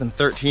 hours and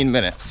 13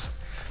 minutes.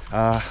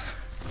 Yeah,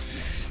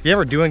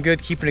 we're doing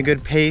good, keeping a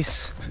good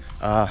pace.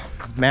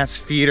 Matt's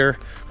feet are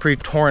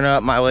pretty torn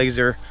up. My legs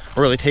are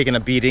really taking a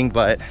beating,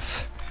 but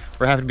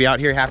we're happy to be out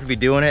here, happy to be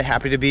doing it,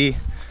 happy to be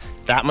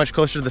that much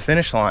closer to the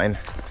finish line.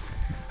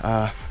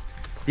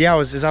 Yeah,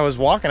 as I was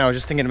walking, I was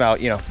just thinking about,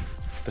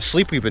 the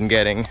sleep we've been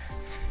getting.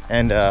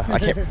 And I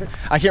can't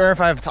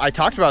remember if I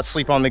talked about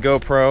sleep on the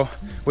GoPro,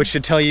 which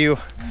should tell you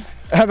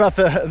about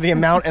the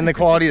amount and the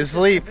quality of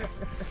sleep.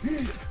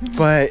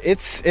 But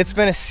it's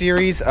been a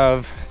series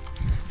of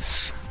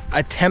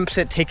attempts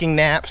at taking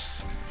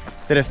naps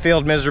that have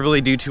failed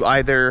miserably due to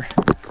either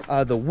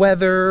the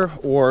weather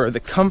or the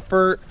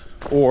comfort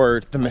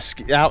or the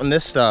mosquito. Out in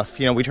this stuff,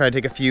 we tried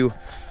to take a few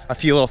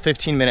little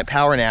 15-minute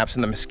power naps,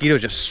 and the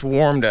mosquitoes just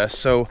swarmed us.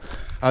 So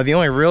the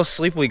only real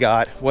sleep we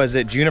got was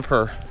at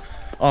Juniper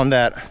on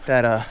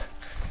that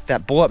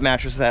bullet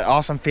mattress that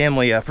awesome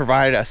family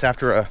provided us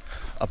after a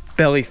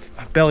belly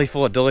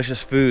full of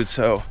delicious food.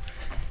 So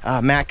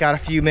Matt got a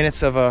few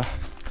minutes of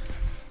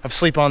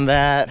sleep on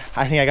that.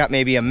 I think I got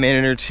maybe a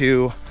minute or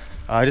two.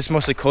 I just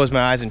mostly closed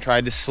my eyes and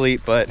tried to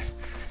sleep, but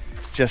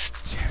just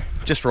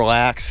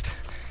relaxed.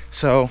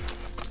 So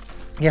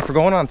yeah, for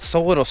going on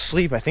so little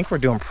sleep, I think we're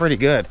doing pretty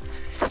good.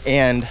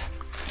 And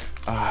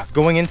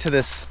going into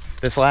this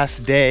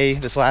last day,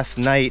 this last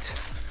night,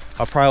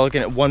 I'm probably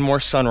looking at one more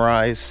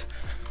sunrise.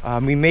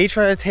 We may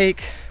try to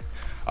take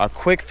a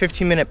quick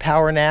 15-minute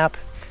power nap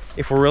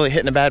if we're really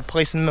hitting a bad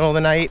place in the middle of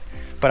the night.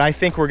 But I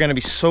think we're gonna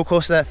be so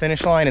close to that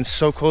finish line and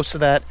so close to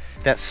that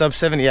sub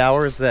 70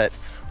 hours that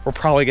we're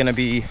probably gonna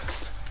be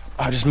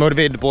just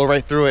motivated to blow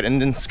right through it and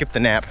then skip the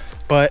nap.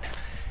 But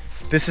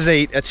this is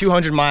a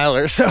 200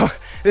 miler, so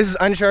this is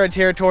uncharted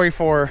territory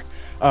for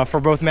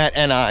both Matt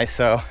and I.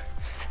 So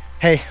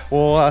hey,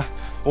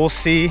 we'll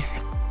see.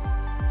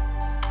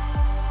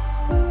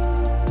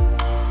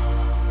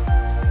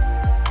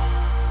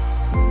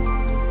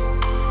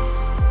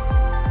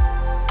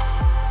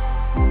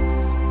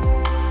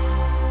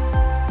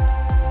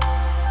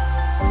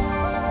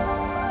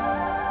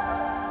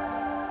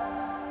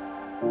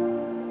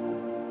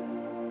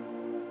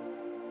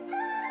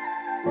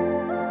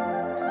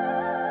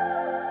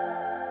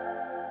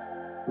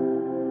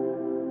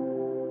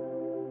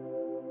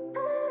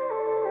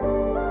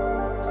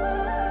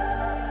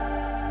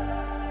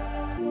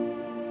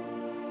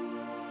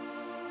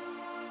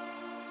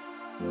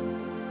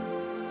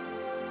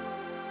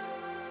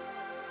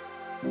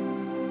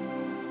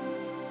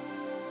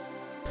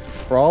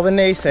 For all the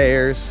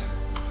naysayers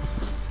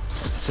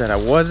Said I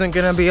wasn't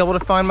gonna be able to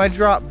find my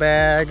drop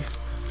bag.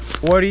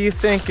 What are you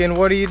thinking?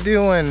 What are you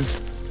doing?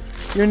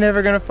 You're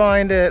never gonna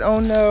find it. Oh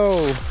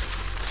no.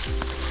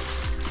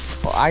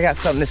 Well, I got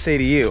something to say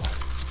to you.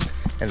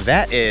 And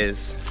that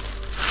is,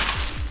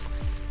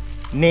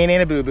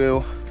 nana boo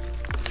boo.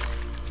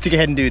 Stick your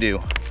head in doo doo.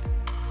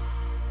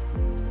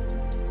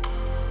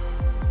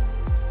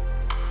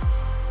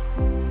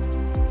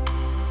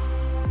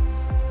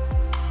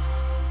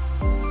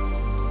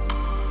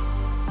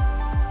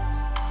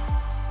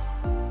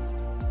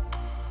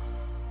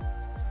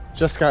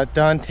 Just got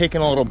done taking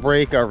a little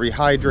break,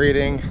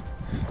 rehydrating,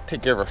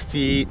 taking care of our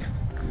feet,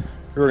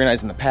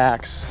 reorganizing the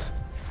packs,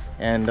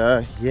 and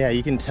yeah,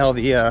 you can tell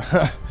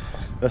the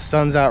the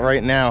sun's out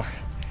right now.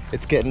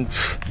 It's getting,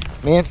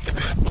 man,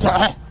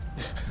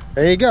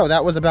 there you go.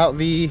 That was about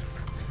the,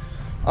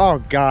 oh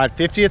God,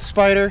 50th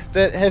spider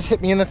that has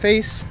hit me in the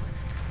face.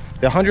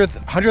 The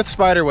 100th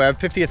spider web,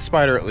 50th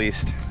spider at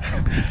least.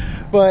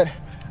 But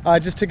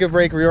just took a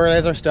break,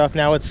 reorganize our stuff.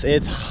 Now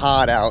it's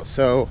hot out,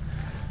 so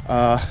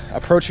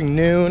approaching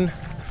noon.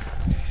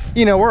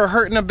 You know, we're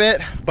hurting a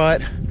bit,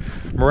 but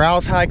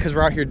morale's high because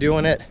we're out here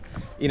doing it.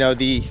 You know,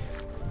 the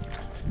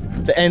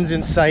end's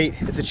in sight,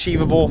 it's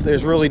achievable.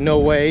 There's really no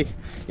way,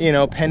 you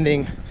know,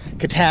 pending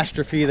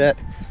catastrophe, that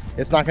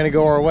it's not going to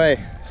go our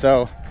way.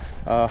 So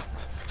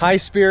high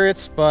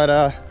spirits, but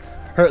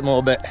hurting a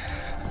little bit.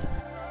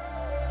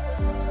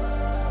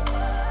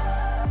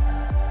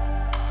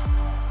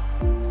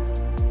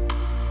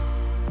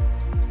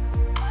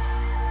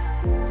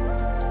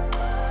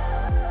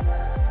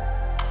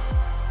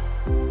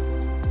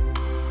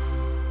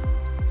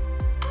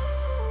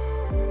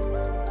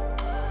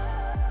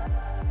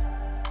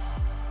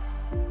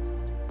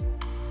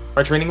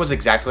 My training was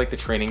exactly like the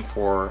training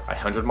for a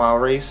 100-mile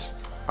race.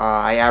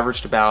 I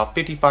averaged about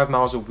 55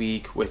 miles a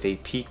week with a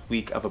peak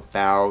week of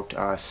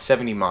about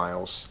 70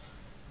 miles.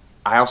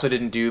 I also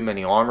didn't do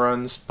many long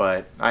runs,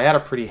 but I had a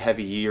pretty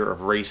heavy year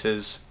of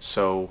races,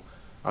 so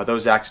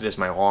those acted as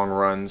my long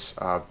runs,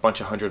 a bunch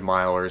of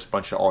 100-milers, a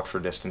bunch of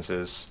ultra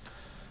distances.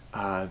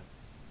 Part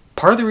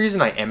of the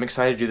reason I am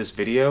excited to do this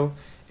video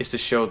is to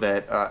show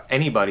that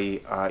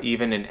anybody,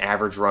 even an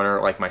average runner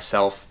like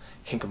myself,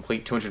 can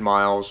complete 200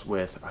 miles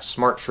with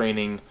smart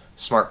training,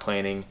 smart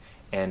planning,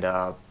 and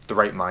the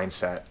right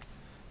mindset.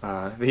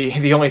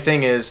 The only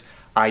thing is,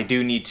 I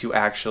do need to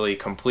actually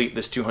complete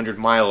this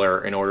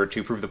 200-miler in order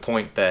to prove the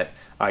point that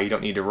you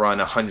don't need to run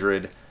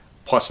 100+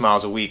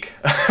 miles a week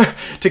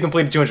to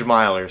complete a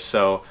 200-miler.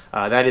 So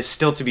that is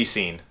still to be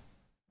seen.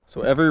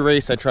 So every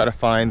race I try to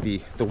find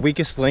the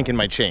weakest link in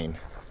my chain.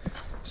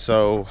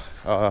 So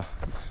are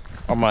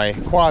my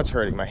quads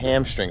hurting, my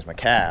hamstrings, my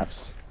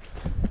calves?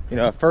 You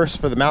know, at first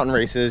for the mountain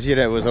races, you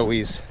know, it was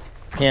always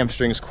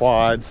hamstrings,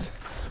 quads,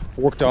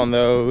 worked on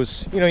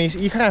those. You know,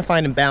 you kind of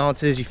find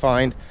imbalances. You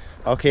find,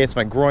 okay, it's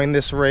my groin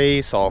this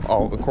race,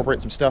 I'll incorporate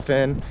some stuff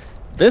in.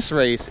 This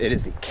race, it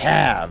is the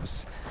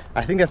calves.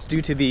 I think that's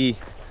due to the,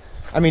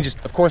 I mean, just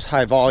of course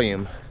high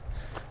volume,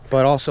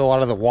 but also a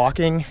lot of the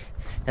walking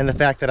and the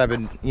fact that I've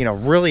been, you know,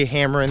 really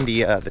hammering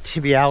the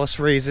tibialis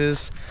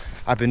raises.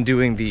 I've been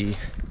doing the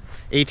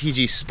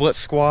ATG split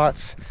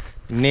squats,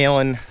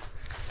 nailing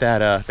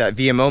that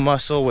VMO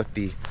muscle with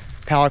the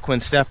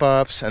Palaquin step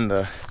ups and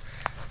the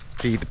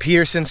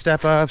Peterson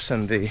step ups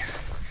and the,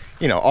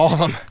 you know, all of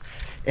them,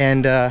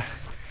 and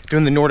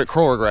doing the Nordic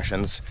curl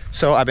regressions.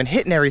 So I've been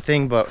hitting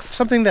everything, but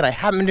something that I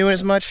haven't been doing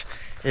as much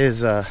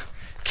is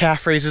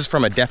calf raises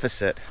from a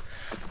deficit.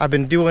 I've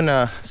been doing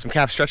some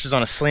calf stretches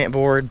on a slant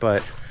board,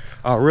 but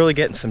really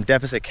getting some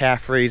deficit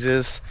calf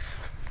raises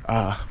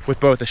with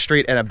both a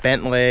straight and a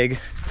bent leg,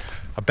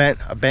 a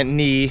bent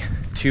knee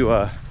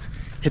to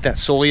hit that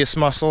soleus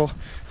muscle.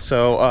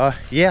 So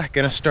yeah,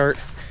 gonna start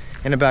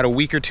in about a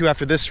week or two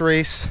after this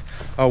race,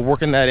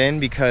 working that in,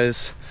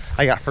 because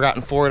I got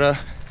Forgotten Florida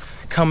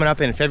coming up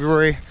in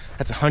February.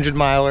 That's a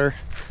 100-miler,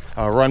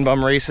 run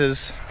bum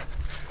races.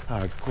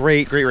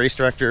 Great race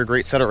director,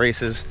 great set of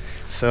races.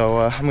 So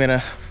I'm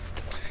gonna,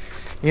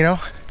 you know,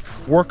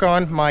 work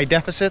on my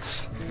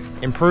deficits,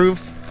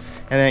 improve,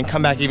 and then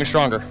come back even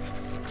stronger.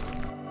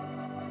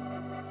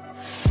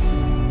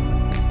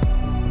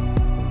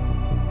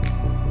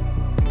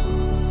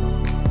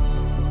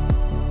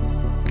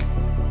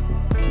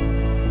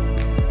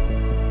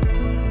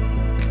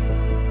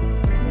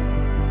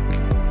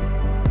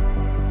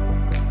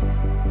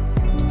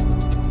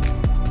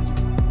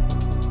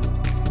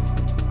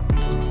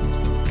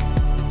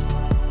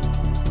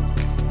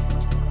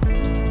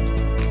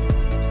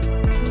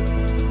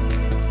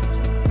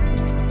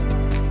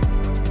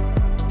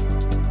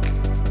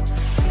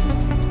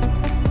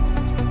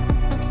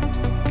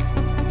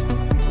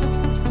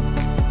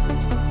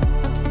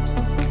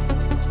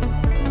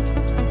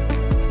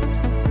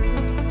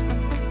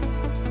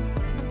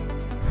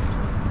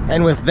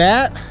 And with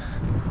that,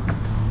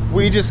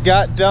 we just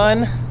got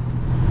done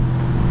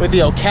with the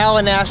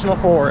Ocala National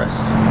Forest.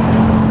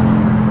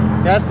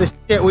 That's the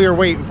shit we were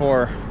waiting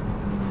for.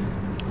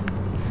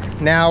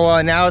 Now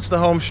it's the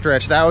home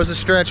stretch. That was a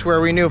stretch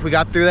where we knew if we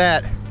got through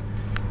that,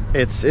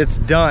 it's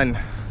done,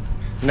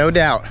 no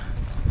doubt.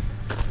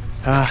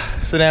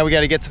 So now we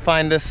got to get to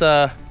find this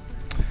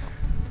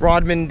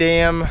Rodman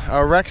Dam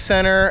rec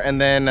center and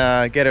then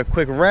get a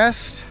quick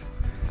rest.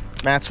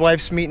 Matt's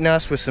wife's meeting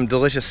us with some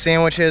delicious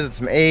sandwiches and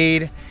some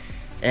aid,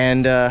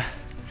 and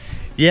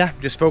yeah,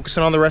 just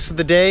focusing on the rest of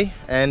the day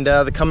and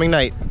the coming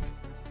night.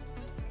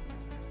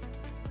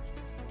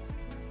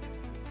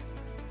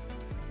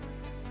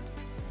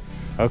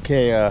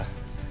 Okay,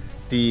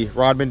 the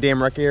Rodman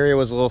Dam rec area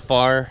was a little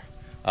far,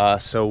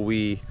 so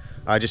we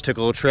just took a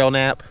little trail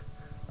nap.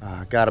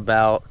 Got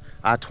about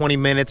 20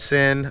 minutes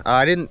in.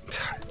 I didn't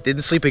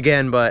sleep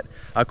again, but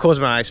I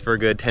closed my eyes for a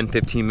good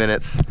 10-15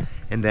 minutes,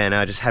 and then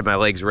just had my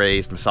legs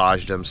raised,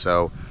 massaged them.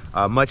 So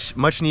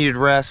much needed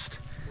rest.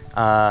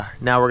 Now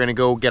we're gonna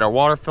go get our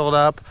water filled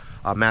up.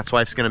 Matt's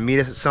wife's gonna meet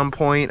us at some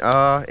point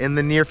in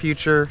the near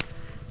future,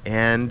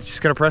 and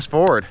just gonna press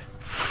forward.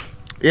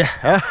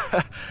 Yeah.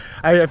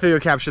 I figure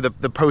capture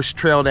the post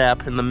trail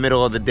nap in the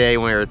middle of the day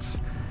where it's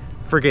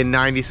freaking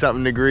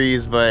 90-something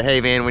degrees. But hey,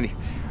 man,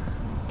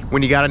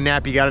 when you got a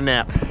nap, you got a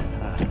nap.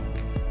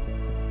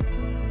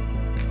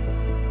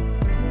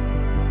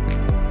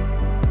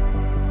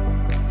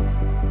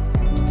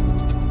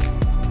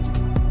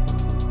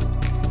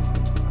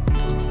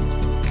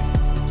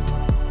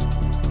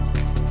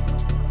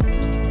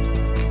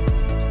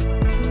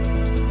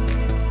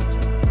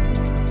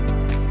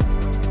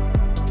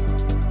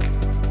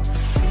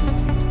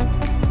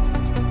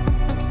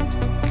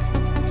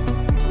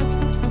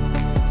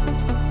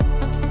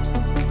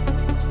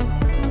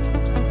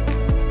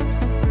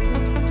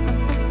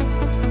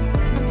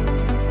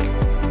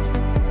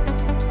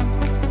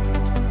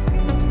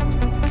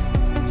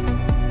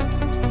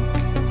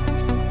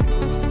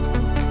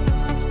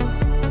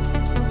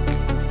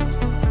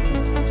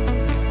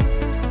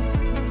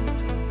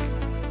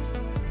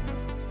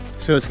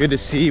 So it's good to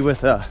see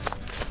with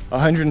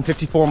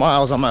 154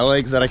 miles on my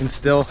legs that I can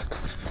still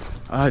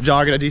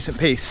jog at a decent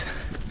pace.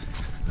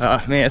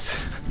 Man,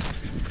 it's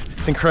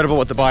incredible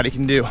what the body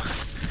can do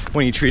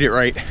when you treat it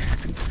right,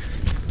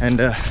 and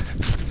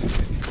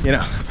you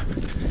know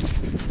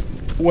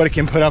what it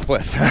can put up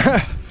with.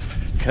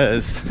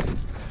 Because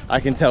I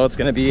can tell it's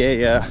gonna be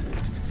a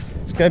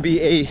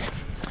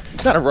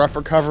not a rough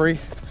recovery,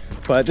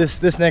 but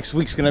this next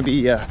week's gonna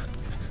be a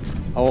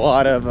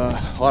lot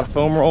of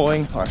foam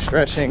rolling, a lot of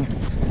stretching,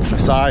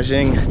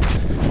 massaging.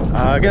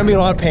 Gonna be a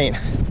lot of pain,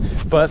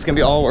 but it's gonna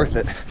be all worth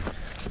it.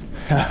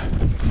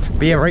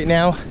 But yeah, right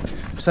now,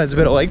 besides a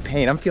bit of leg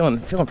pain, I'm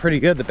feeling pretty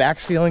good. The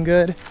back's feeling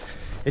good.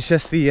 It's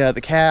just the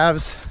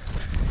calves,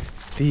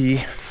 the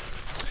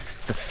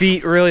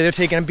feet, really, they're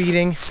taking a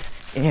beating,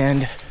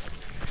 and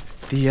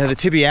the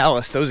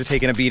tibialis, those are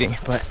taking a beating.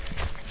 But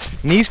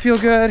knees feel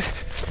good,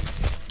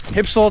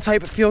 hip sole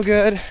type feel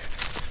good,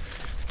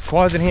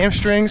 quads and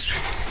hamstrings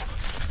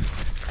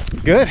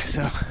good.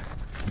 So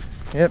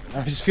yep,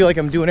 I just feel like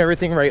I'm doing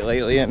everything right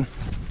lately, and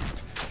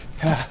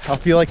I'll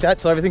feel like that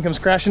till everything comes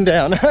crashing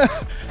down.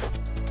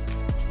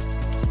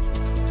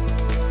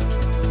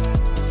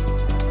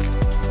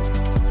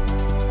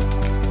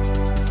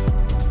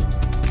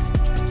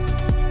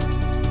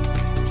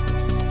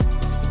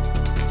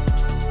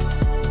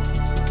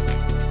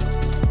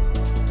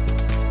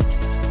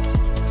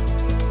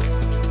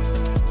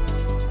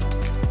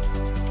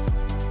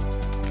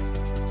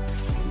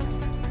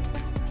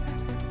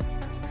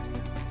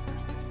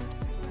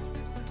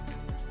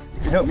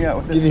 Help me out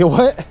with it. Give you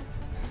what?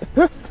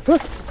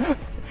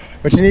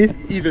 What you need?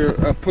 Either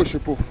a push or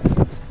pull.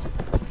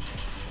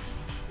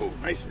 Oh,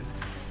 nice.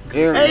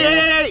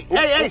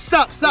 Hey,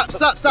 stop.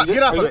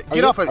 Get off of it.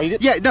 Get off of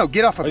it. Yeah, no,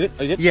 get off of it.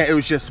 Yeah, it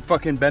was just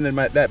fucking bending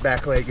that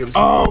back leg. It was.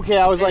 Oh, okay.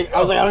 I was like,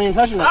 I don't even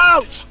touch it.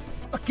 Ouch!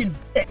 Fucking.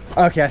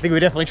 Okay, I think we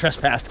definitely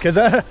trespassed, because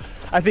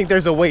I think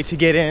there's a way to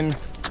get in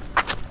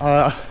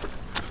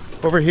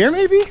over here,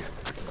 maybe?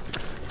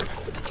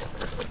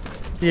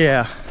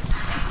 Yeah,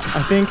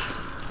 I think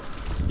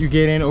you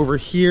get in over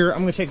here. I'm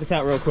gonna check this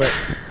out real quick.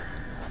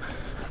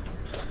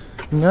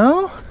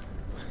 No,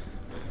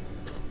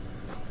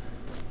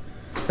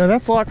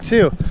 that's locked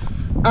too.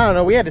 I don't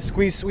know. We had to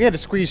squeeze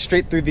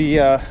straight through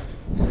the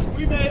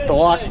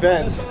locked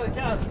fence.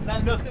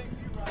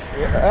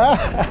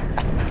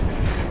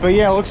 But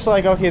yeah, it looks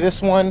like, okay,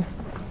 this one.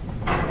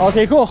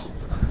 Okay, cool.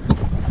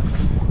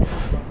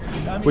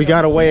 We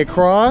got a way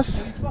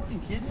across.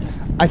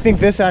 I think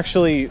this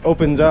actually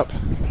opens up.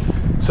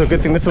 So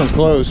good thing this one's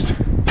closed.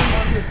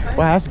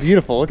 Wow, that's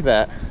beautiful. Look at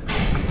that.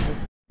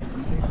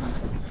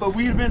 But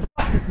we'd have been.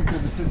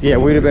 Yeah,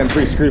 we'd have been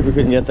pretty screwed if we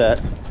couldn't get that.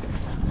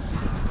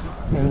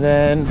 And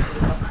then,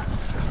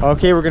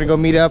 okay, we're gonna go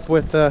meet up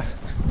with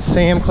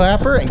Sam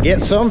Clapper and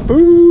get some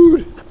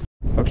food.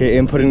 Okay,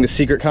 inputting the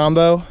secret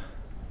combo.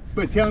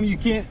 But tell him you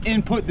can't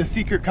input the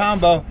secret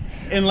combo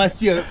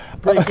unless you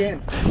break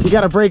in. You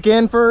gotta break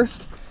in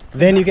first,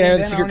 then you can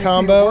enter the secret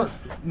combo.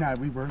 No,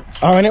 we weren't.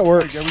 Oh, and it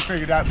works. Yeah, we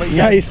figured out. But you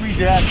nice. gotta squeeze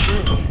your ass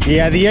through.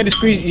 Yeah, you had to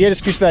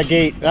squeeze that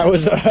gate. That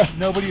was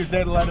nobody was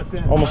there to let us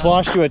in. Almost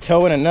lost you a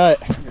toe and a nut.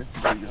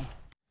 There you go.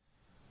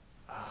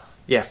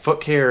 Yeah,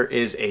 foot care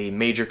is a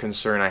major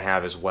concern I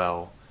have as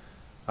well.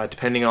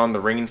 Depending on the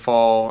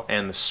rainfall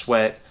and the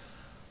sweat,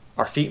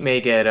 our feet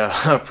may get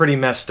pretty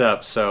messed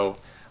up. So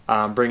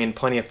bring in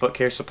plenty of foot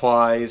care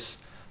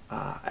supplies.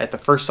 At the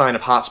first sign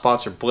of hot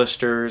spots or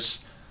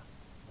blisters,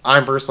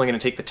 I'm personally going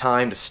to take the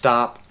time to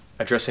stop,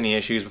 address any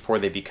issues before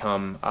they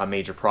become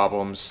major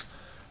problems.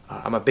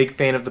 I'm a big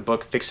fan of the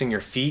book Fixing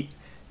Your Feet,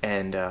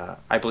 and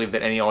I believe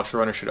that any ultra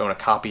runner should own a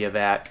copy of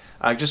that.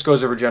 It just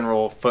goes over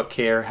general foot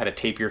care, how to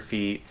tape your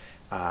feet,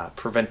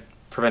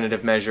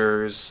 preventative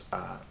measures,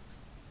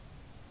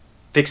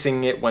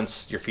 fixing it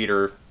once your feet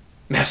are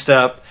messed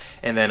up,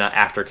 and then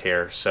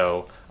aftercare.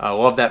 So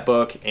love that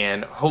book,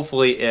 and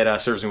hopefully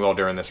it serves me well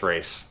during this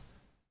race.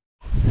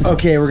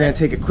 Okay, we're gonna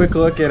take a quick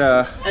look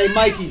at Hey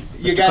Mikey,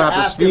 you gotta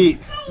ask him.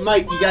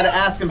 Mike, you gotta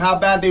ask him how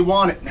bad they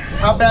want it.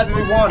 How bad do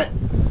they want it?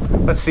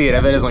 Let's see it. I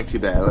bet it doesn't look too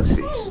bad. Let's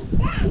see.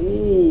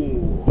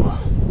 Ooh.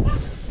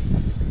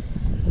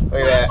 Look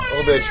at that. A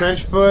little bit of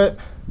trench foot.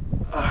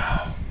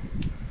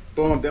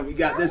 Boom. Then we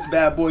got this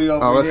bad boy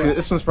over let's here. see.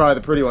 This one's probably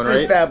the pretty one, right?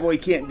 This bad boy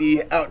can't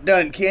be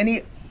outdone, can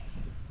he?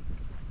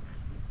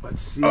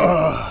 Let's see.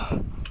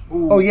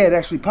 Oh yeah, it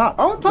actually popped.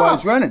 Oh, it popped. While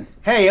it's running.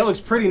 Hey, it looks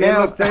pretty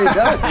now. It does.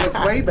 It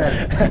looks way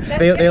better.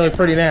 They look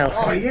pretty now.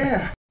 Oh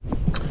yeah.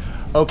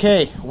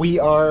 Okay, we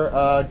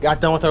are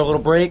got done with our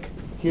little break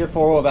here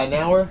for about an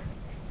hour.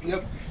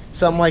 Yep.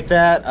 Something like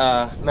that.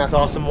 Matt's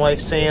awesome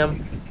wife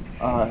Sam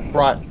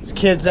brought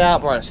kids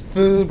out, brought us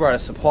food, brought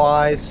us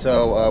supplies,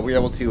 so we were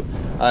able to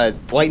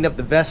lighten up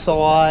the vests a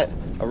lot,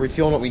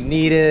 refueling what we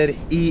needed,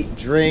 eat,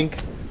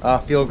 drink,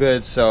 feel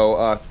good.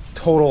 So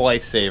total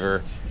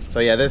lifesaver. So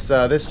yeah,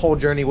 this whole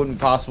journey wouldn't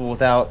be possible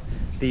without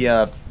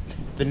the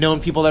known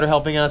people that are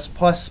helping us,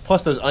 plus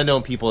those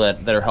unknown people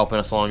that are helping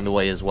us along the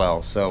way as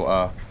well.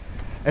 So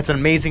it's an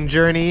amazing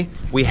journey.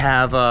 We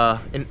have,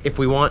 if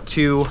we want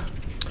to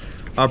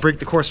break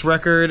the course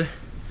record,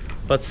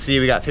 let's see,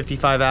 we got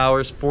 55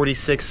 hours,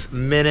 46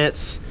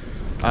 minutes.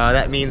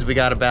 That means we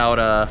got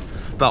about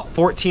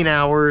 14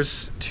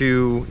 hours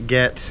to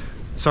get.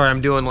 Sorry,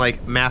 I'm doing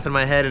like math in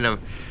my head, and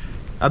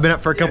I've been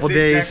up for a couple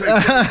days.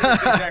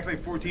 Exactly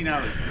 14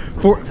 hours.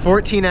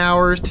 14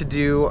 hours to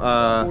do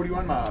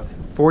 41 miles.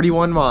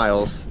 41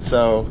 miles.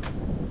 So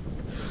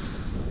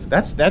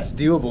that's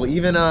doable.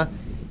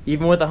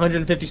 Even with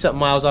 150 something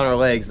miles on our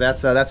legs,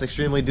 that's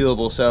extremely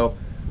doable. So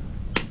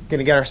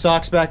gonna get our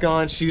socks back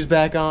on, shoes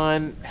back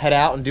on, head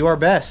out and do our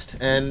best.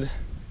 And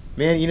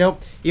man, you know,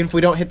 even if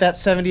we don't hit that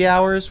 70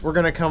 hours, we're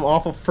gonna come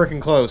awful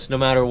freaking close no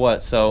matter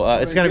what. So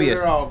it's gonna be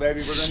a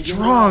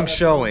strong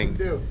showing.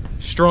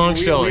 Strong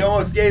showing. We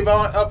almost gave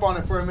up on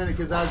it for a minute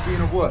because I was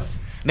being a wuss.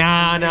 No.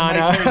 Mike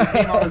carried the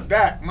team on his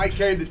back. Mike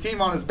carried the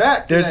team on his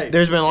back today.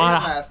 There's been a lot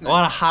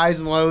of highs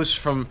and lows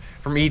from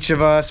each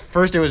of us.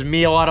 First it was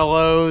me, a lot of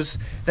lows.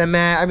 Then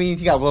Matt, I mean,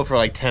 he got low for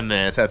like 10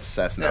 minutes.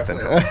 That's nothing.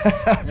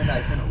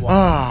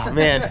 Oh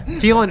man,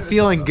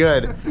 feeling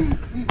good.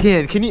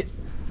 Man, can you?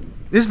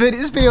 This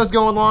video is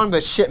going long,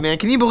 but shit, man,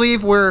 can you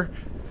believe we're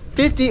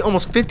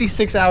almost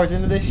 56 hours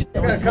into this shit?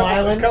 We're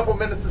smiling. A couple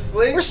minutes of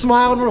sleep. We're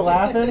smiling. We're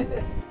laughing.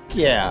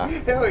 Yeah.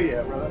 Hell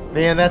yeah, brother.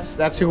 Man,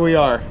 that's who we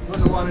are.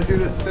 Wouldn't want to do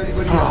this with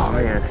anybody else. Oh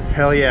man,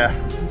 hell yeah.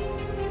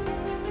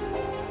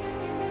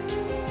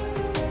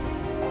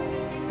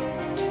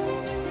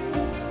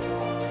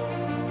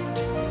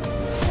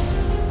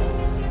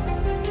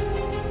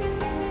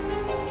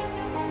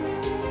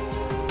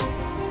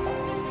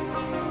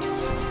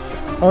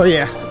 Oh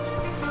yeah.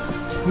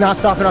 Not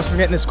stopping us from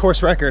getting this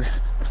course record.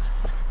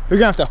 You're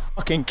gonna have to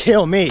fucking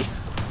kill me.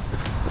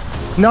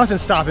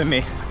 Nothing's stopping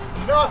me.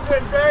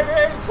 Nothing,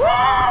 baby! Woo!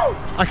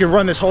 I could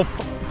run this whole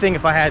thing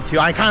if I had to.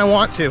 I kind of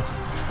want to,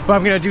 but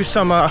I'm gonna do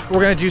some. We're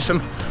gonna do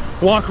some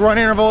walk-run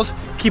intervals.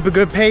 Keep a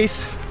good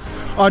pace.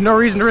 No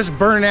reason to risk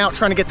burning out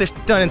trying to get this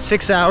done in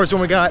 6 hours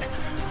when we got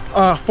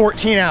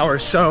 14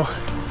 hours. So,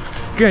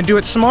 gonna do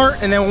it smart,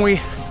 and then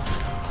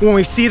when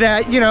we see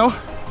that, you know,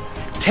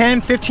 10,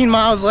 15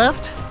 miles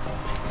left,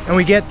 and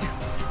we get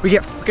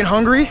fucking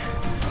hungry,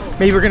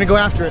 maybe we're gonna go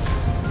after it.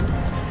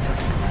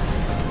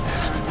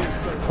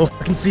 We'll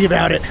fucking see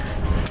about it.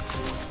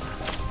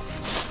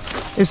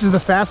 This is the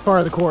fast part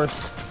of the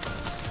course.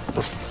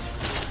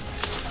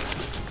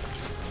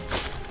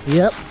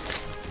 Yep.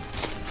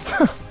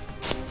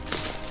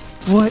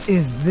 What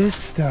is this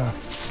stuff?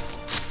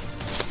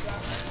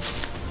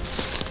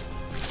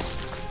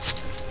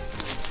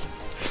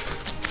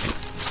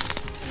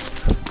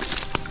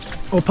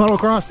 Oh, puddle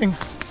crossing.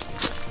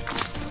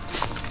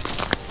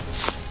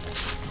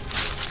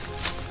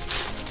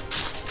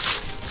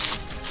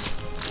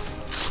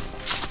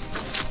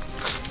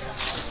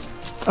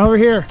 Over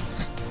here.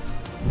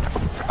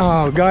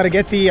 Oh, gotta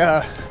get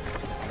the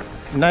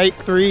night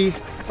 3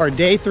 or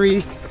day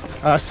 3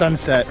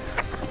 sunset.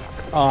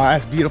 Oh,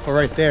 that's beautiful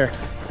right there.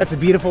 That's a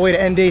beautiful way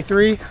to end day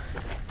 3,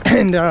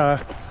 and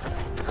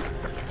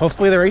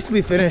hopefully the race will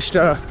be finished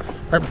right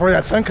before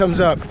that sun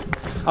comes up.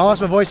 I lost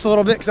my voice a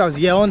little bit because I was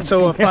yelling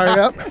so fired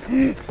up.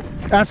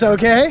 That's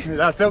okay?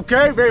 That's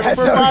okay, baby. That's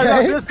We're fired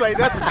okay. up this late.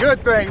 That's a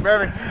good thing,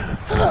 baby.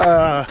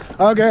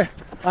 Okay,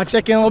 I'll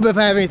check in a little bit if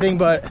I have anything,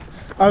 but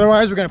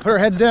otherwise we're gonna put our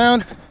heads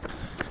down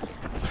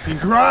and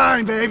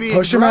grind, baby.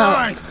 Push them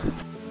out.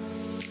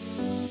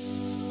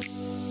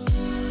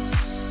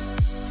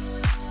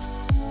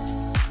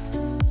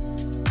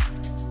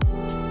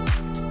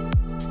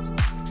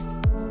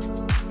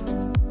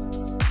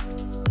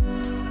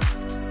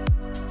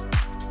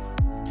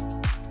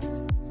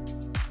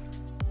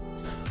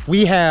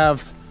 we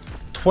have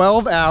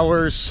 12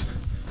 hours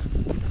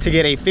to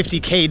get a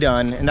 50K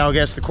done, and that'll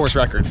get us the course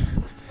record.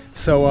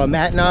 So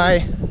Matt and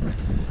I,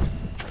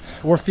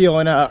 we're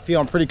feeling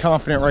pretty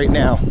confident right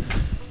now.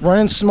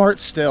 Running smart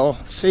still,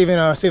 saving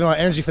a lot of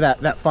energy for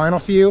that final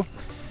few.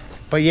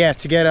 But yeah,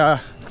 to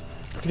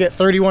get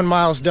 31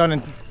 miles done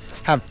and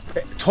have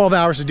 12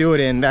 hours to do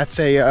it in, that's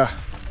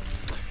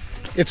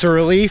it's a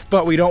relief,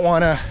 but we don't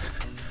want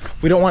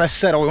to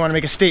settle. We want to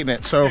make a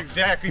statement. So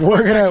exactly.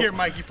 We're gonna back here,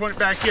 Mike. You point it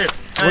back here.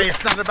 Hey,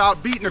 it's not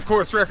about beating a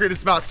course record.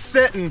 It's about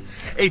setting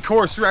a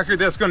course record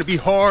that's going to be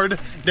hard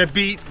to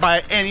beat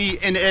by any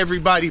and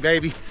everybody,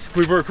 baby.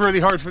 We worked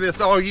really hard for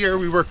this all year.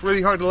 We worked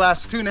really hard the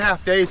last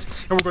 2.5 days,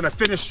 and we're going to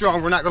finish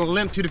strong. We're not going to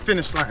limp to the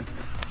finish line.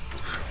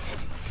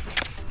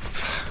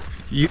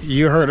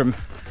 You heard him.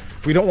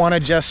 We don't want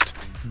to just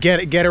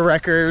get a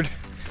record,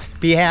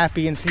 be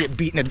happy, and see it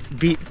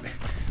beat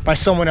by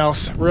someone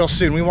else real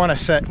soon. We want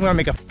to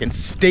make a fucking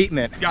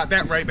statement. Got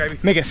that right, baby.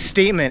 Make a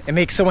statement and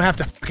make someone have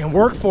to fucking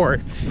work for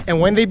it. And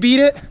when they beat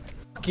it,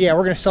 yeah,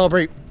 we're gonna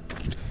celebrate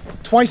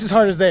twice as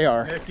hard as they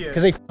are,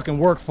 because they fucking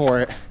work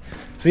for it.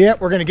 So yeah,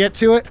 we're gonna get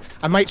to it.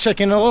 I might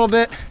check in a little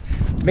bit,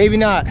 maybe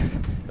not,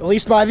 at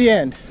least by the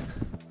end.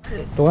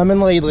 The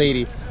lemonade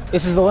lady.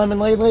 This is the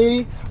lemonade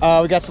lady.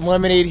 We got some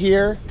lemonade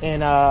here in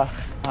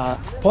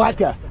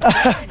Palatka.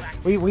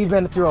 We've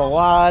been through a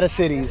lot of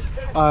cities,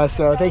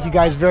 so thank you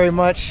guys very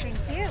much.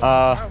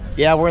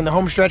 Yeah, we're in the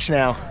home stretch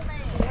now.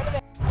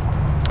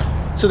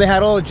 So they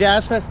had a little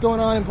jazz fest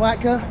going on in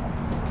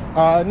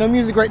Palatka. No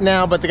music right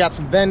now, but they got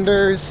some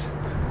vendors.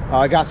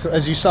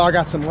 As you saw, I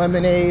got some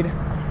lemonade.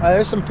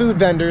 There's some food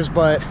vendors,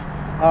 but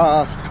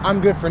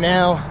I'm good for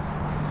now.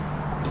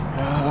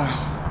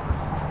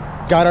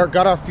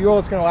 Got our fuel.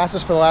 It's gonna last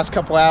us for the last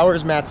couple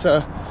hours. Matt's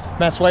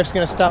wife's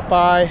gonna stop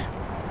by,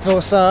 fill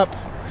us up,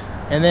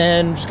 and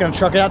then just gonna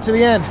truck it out to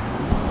the end.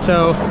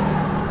 So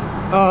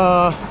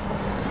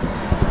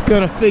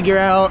gonna figure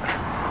out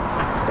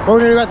what we're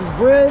gonna do about this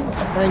bridge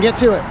and get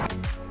to it.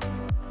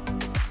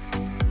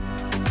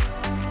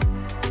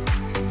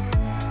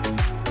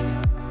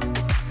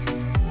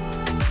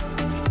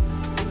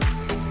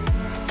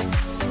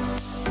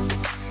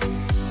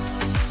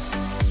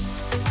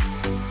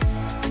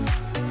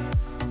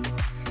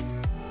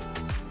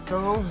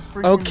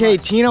 Okay,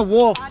 Tina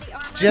Wolf,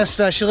 she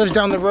lives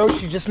down the road.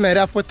 She just met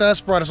up with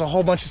us, brought us a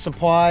whole bunch of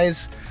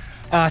supplies.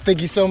 Thank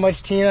you so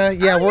much, Tina.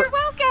 Yeah, you're welcome.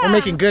 We're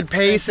making good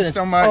pace. Thank you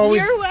so much.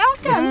 You're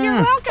welcome.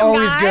 You're welcome,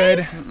 always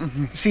guys.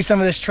 Good. See some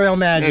of this trail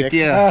magic. Heck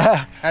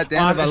yeah. At the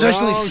end of a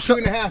especially long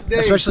 2.5 days.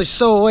 Especially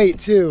so late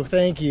too.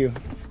 Thank you.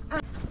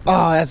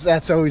 Oh,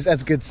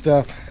 that's good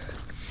stuff.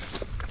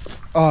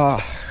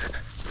 Yeah,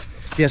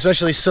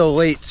 especially so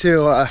late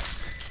too.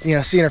 You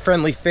know, seeing a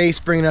friendly face,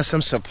 bringing us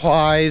some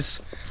supplies.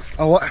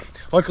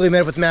 Luckily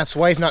met up with Matt's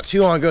wife not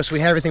too long ago, so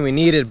we had everything we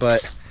needed,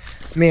 but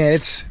man,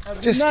 it's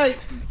just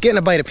getting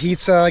a bite of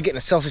pizza, getting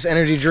a Celsius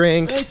energy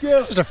drink,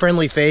 just a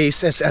friendly face.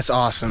 That's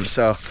awesome.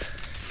 So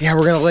yeah,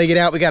 we're gonna leg it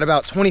out. We got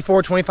about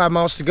 25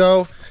 miles to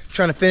go,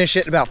 trying to finish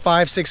it in about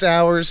 6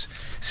 hours,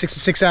 6 to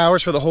 6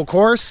 hours for the whole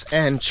course,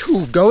 and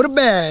go to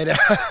bed.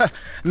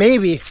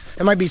 Maybe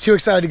I might be too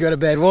excited to go to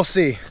bed. We'll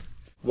see.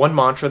 One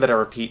mantra that I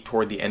repeat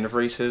toward the end of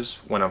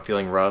races when I'm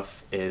feeling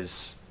rough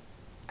is,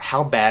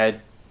 how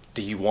bad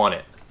do you want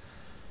it?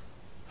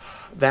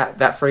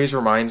 That phrase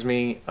reminds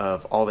me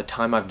of all the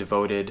time I've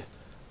devoted,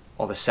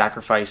 all the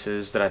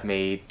sacrifices that I've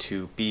made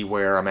to be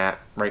where I'm at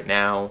right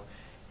now,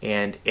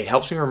 and it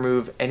helps me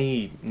remove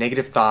any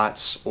negative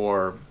thoughts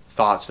or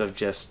thoughts of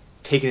just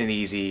taking it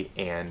easy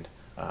and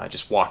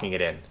just walking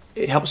it in.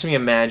 It helps me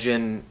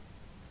imagine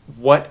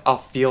what I'll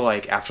feel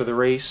like after the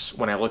race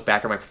when I look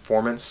back at my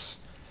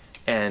performance,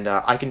 and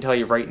I can tell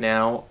you right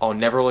now, I'll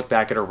never look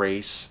back at a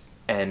race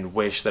and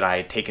wish that I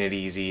had taken it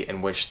easy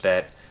and wish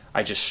that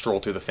I just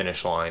strolled through the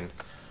finish line.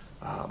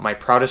 My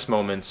proudest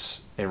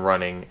moments in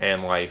running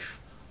and in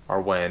life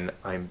are when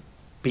I'm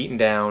beaten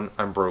down,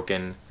 I'm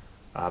broken,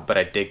 but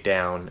I dig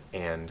down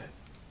and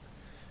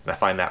I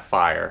find that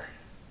fire.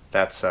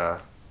 That's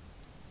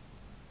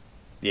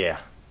yeah,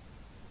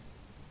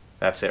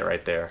 that's it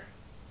right there.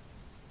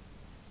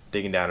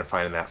 Digging down and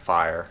finding that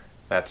fire.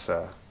 That's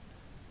how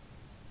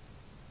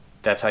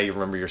you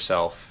remember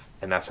yourself,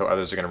 and that's how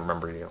others are going to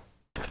remember you.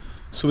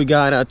 So we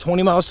got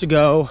 20 miles to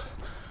go,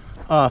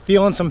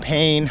 feeling some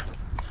pain.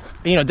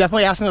 You know,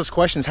 definitely asking those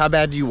questions, how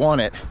bad do you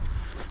want it?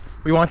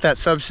 We want that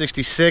sub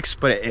 66,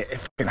 but it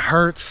fucking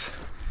hurts.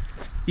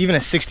 Even a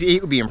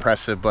 68 would be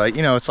impressive, but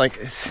you know,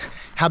 it's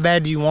how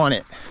bad do you want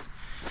it?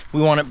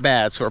 We want it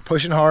bad, so we're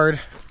pushing hard,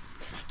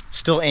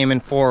 still aiming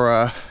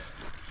for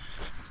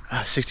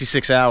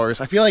 66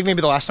 hours. I feel like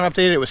maybe the last time I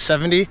updated it was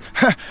 70.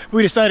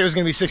 We decided it was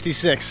gonna be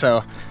 66,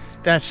 so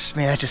that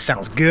just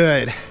sounds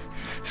good.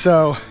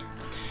 So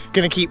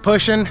gonna keep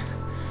pushing,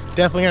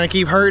 definitely gonna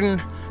keep hurting,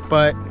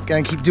 but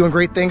gonna keep doing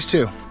great things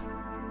too.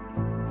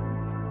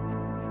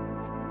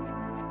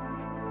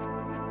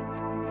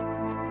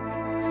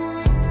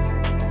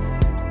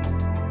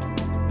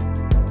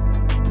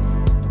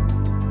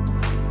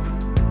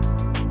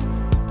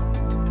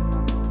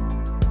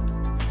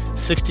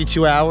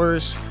 62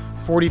 hours,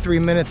 43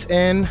 minutes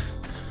in,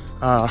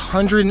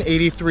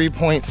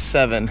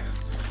 183.7.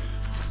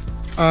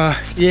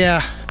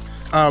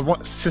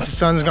 Since the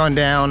sun's gone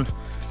down,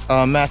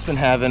 Matt's been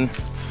having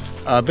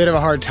a bit of a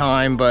hard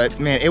time,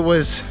 but man,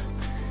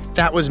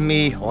 that was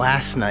me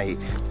last night.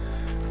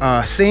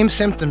 Same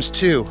symptoms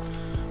too.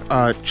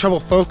 Trouble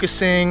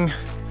focusing,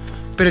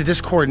 bit of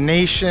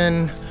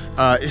discoordination,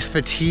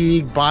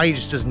 fatigue, body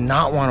just does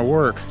not want to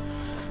work.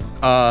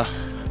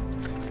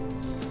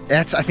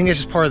 I think it's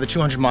just part of the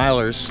 200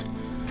 milers.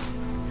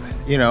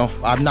 You know,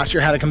 I'm not sure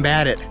how to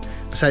combat it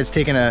besides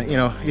taking a, you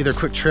know, either a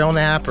quick trail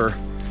nap or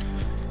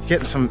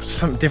getting some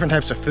different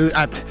types of food.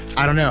 I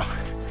don't know.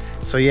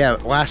 So yeah,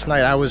 last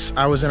night I was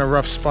in a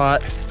rough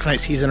spot.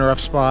 Tonight he's in a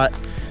rough spot.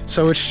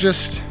 So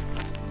it's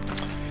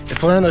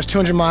learning those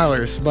 200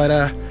 milers,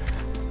 but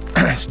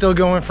still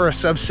going for a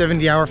sub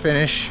 70-hour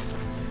finish.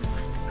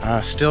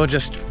 Still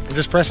just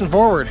pressing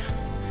forward.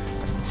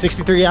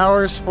 63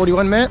 hours,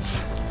 41 minutes.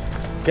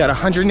 Got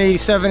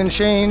 187 and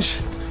change.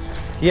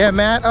 Yeah,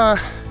 Matt,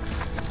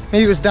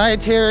 maybe it was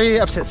dietary,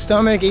 upset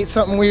stomach, ate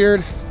something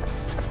weird,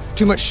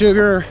 too much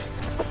sugar,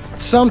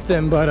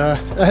 something, but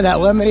that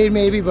lemonade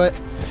maybe, but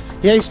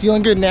yeah, he's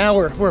feeling good now.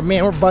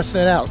 We're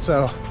busting it out.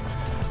 So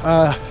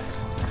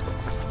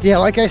yeah,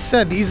 like I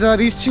said, these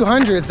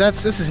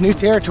 200s, this is new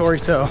territory,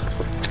 so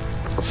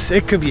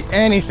it could be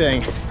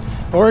anything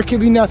or it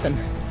could be nothing.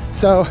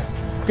 So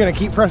we're gonna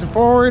keep pressing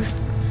forward,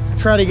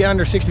 try to get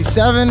under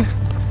 67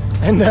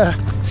 and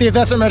see if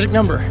that's our magic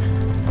number.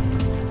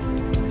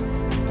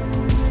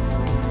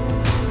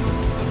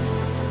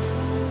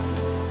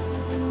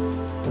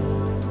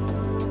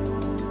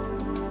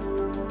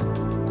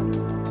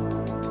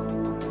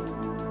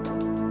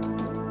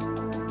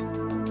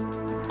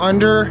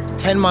 Under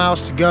 10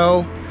 miles to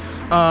go.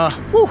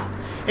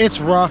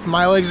 It's rough.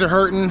 My legs are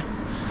hurting.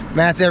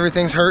 Matt's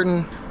everything's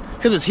hurting.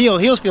 Except his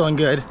heel's feeling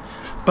good.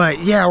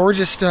 But yeah, we're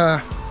just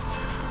at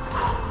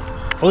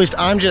least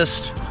I'm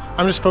just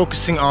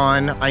focusing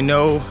on, I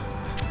know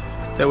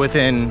that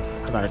within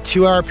about a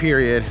 2-hour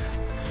period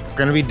we're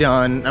gonna be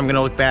done. I'm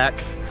gonna look back,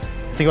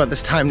 think about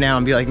this time now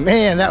and be like,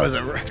 man, that was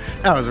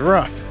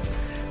rough.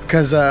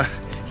 Because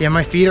yeah,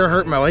 my feet are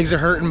hurting, my legs are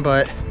hurting,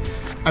 but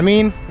I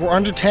mean, we're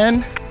under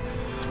 10.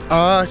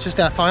 It's just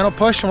that final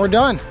push and we're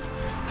done.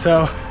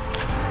 So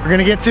we're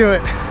gonna get to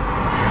it.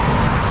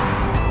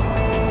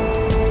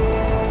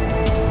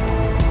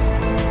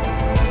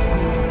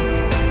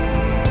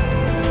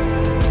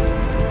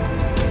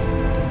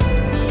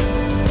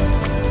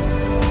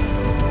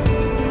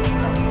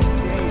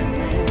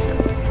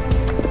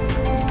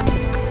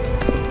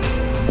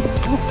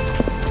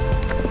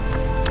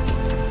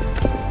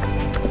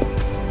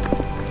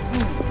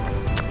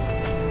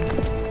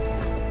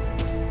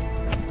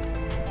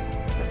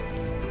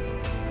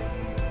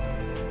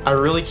 I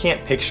really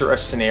can't picture a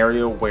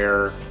scenario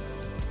where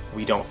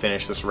we don't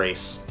finish this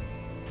race.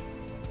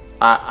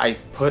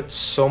 I've put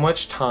so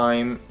much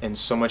time and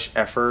so much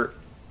effort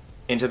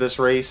into this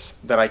race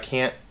that I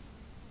can't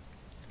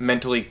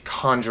mentally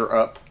conjure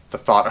up the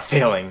thought of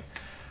failing.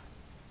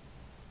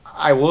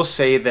 I will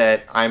say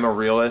that I'm a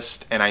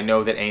realist and I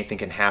know that anything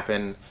can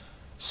happen,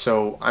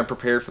 so I'm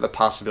prepared for the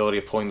possibility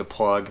of pulling the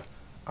plug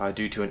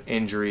due to an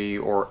injury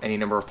or any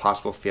number of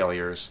possible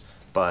failures,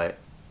 but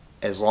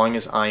as long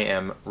as I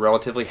am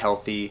relatively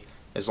healthy,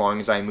 as long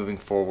as I'm moving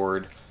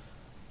forward,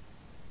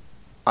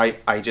 I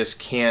just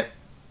can't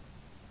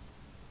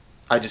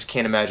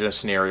imagine a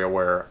scenario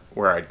where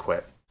I'd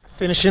quit.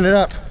 Finishing it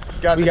up.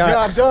 Got the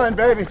job done,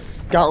 baby.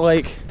 Got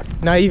like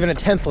not even a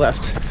 10th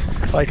left,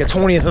 like a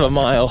 20th of a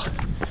mile.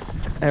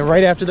 And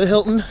right after the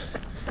Hilton,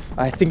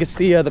 I think it's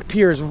the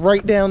piers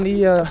right down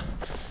the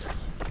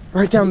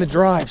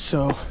drive.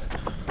 So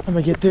I'm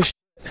gonna get this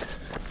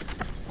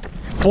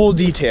full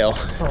detail.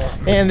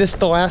 And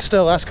the last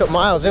couple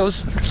miles, it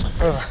was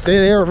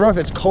they were rough.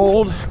 It's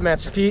cold.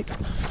 Matt's feet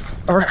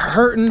are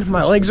hurting.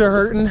 My legs are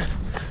hurting.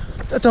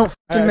 That don't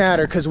fucking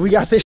matter because we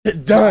got this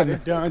shit done. Got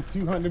it done.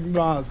 200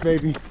 miles,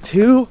 baby.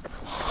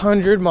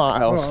 200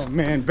 miles. Oh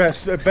man,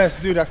 best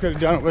dude I could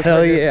have done it with.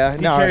 Hell yeah.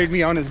 He carried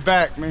me on his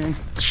back, man.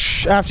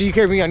 After you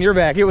carried me on your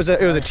back, it was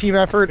a team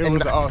effort. It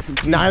was an awesome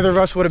team. Neither of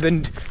us would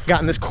have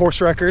gotten this course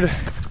record.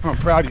 I'm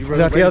proud of you,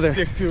 brother. Without the other.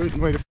 Stick to it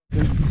and way to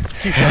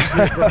keep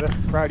that good, brother.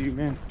 Proud of you,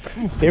 man.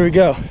 Here we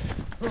go.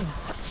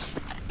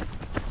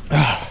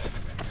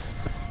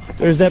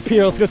 There's that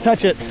pier. Let's go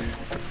touch it.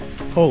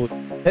 Holy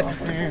shit. Oh,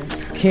 man.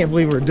 Can't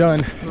believe we're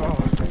done. Oh.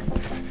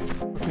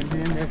 I've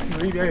been in there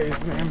 3 days,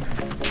 man.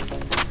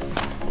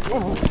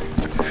 Oh.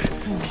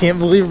 Can't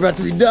believe we're about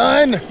to be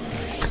done.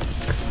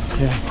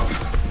 Okay.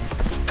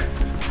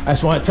 I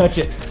just want to touch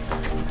it.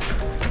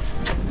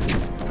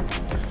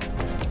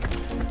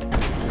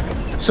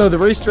 So the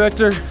race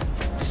director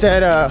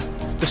said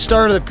the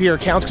start of the pier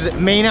counts because it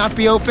may not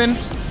be open.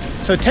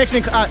 So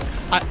technically,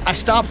 I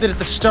stopped it at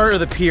the start of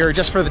the pier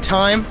just for the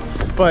time,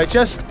 but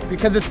just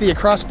because it's the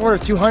across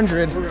border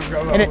 200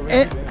 and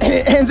it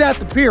ends at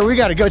the pier, we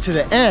got to go to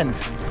the end.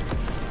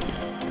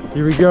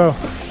 Here we go.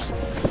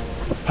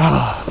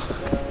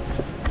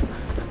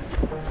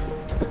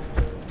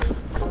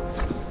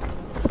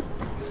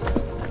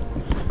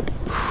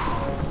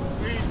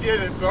 did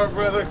it, our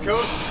brother.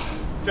 Coast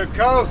to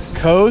coast.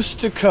 Coast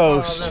to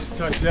coast. Oh, let's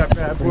touch that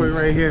bad boy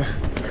right here.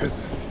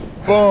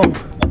 Boom.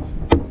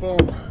 Boom.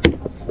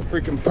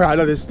 Freaking proud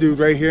of this dude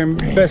right here.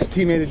 Best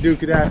teammate a dude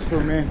could ask for,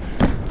 man.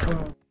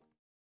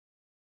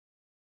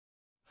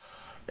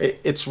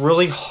 It's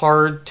really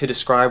hard to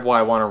describe why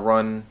I want to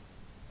run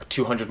a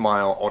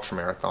 200-mile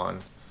ultramarathon.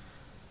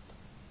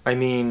 I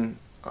mean,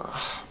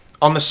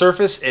 on the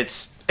surface,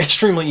 it's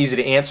extremely easy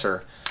to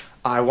answer.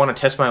 I want to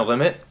test my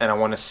limit, and I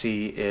want to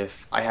see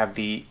if I have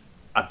the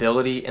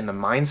ability and the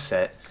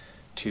mindset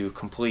to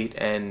complete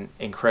an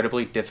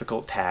incredibly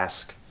difficult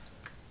task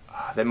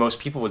that most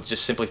people would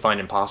just simply find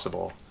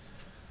impossible.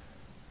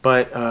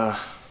 But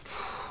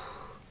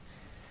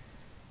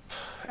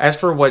as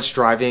for what's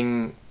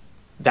driving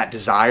that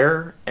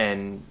desire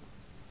and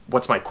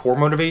what's my core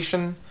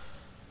motivation,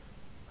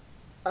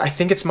 I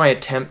think it's my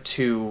attempt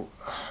to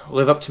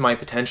live up to my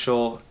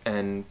potential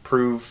and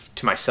prove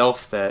to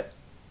myself that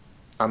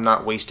I'm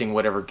not wasting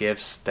whatever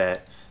gifts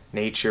that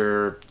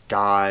nature,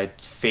 God,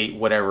 fate,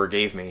 whatever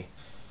gave me.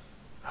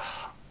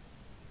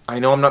 I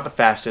know I'm not the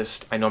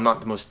fastest, I know I'm not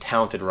the most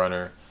talented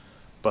runner,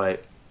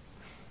 but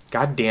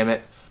God damn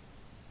it,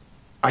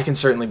 I can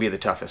certainly be the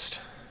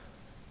toughest.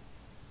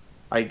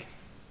 I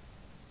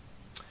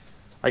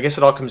guess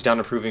it all comes down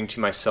to proving to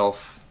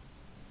myself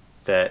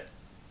that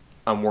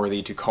I'm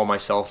worthy to call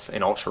myself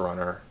an ultra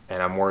runner,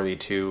 and I'm worthy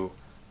to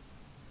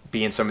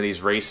be in some of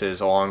these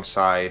races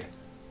alongside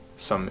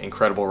some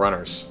incredible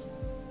runners.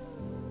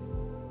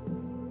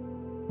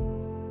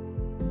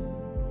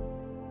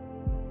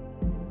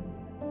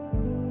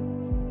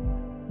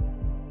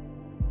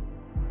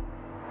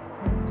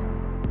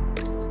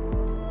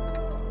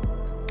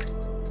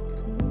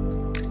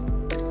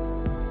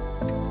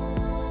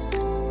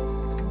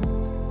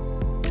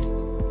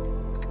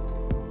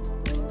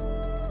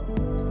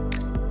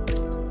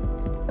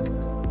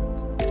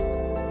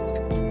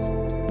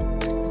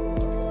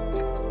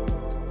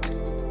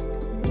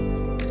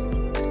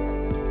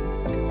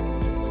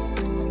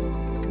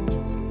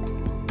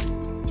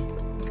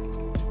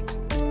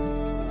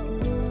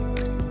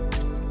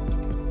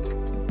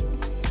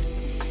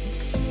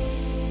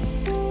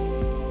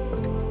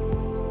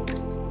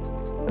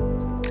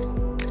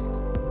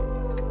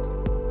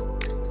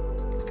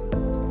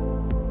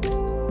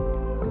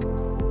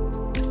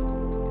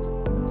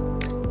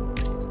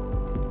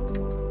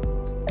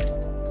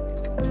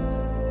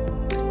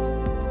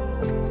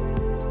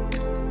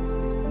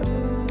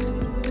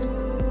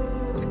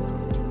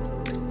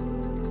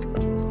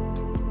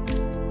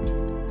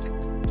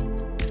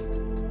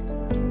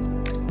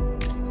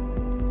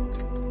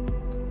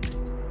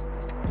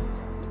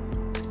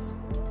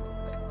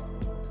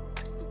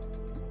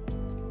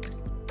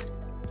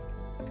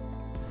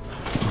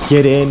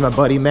 Get in, my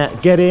buddy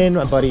Matt. Get in,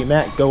 my buddy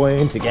Matt.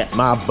 Going to get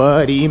my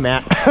buddy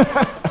Matt.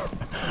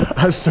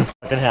 I'm so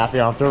fucking happy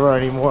I don't have to run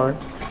anymore.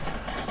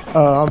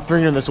 I'm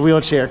bringing in this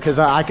wheelchair because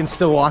I can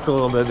still walk a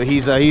little bit, but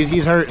he's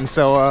hurting.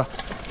 So,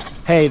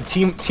 hey,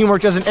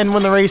 teamwork doesn't end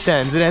when the race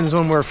ends. It ends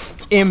when we're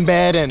in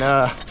bed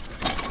and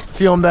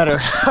feeling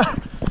better.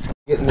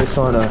 Getting this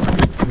on a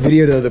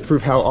video to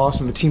prove how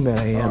awesome a teammate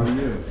I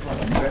am.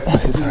 Oh,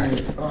 so sorry.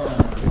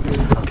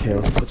 Okay,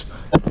 let's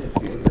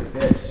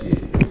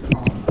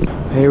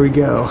there we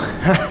go.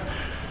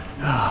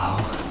 Oh.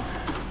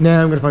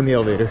 Now I'm gonna find the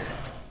elevator.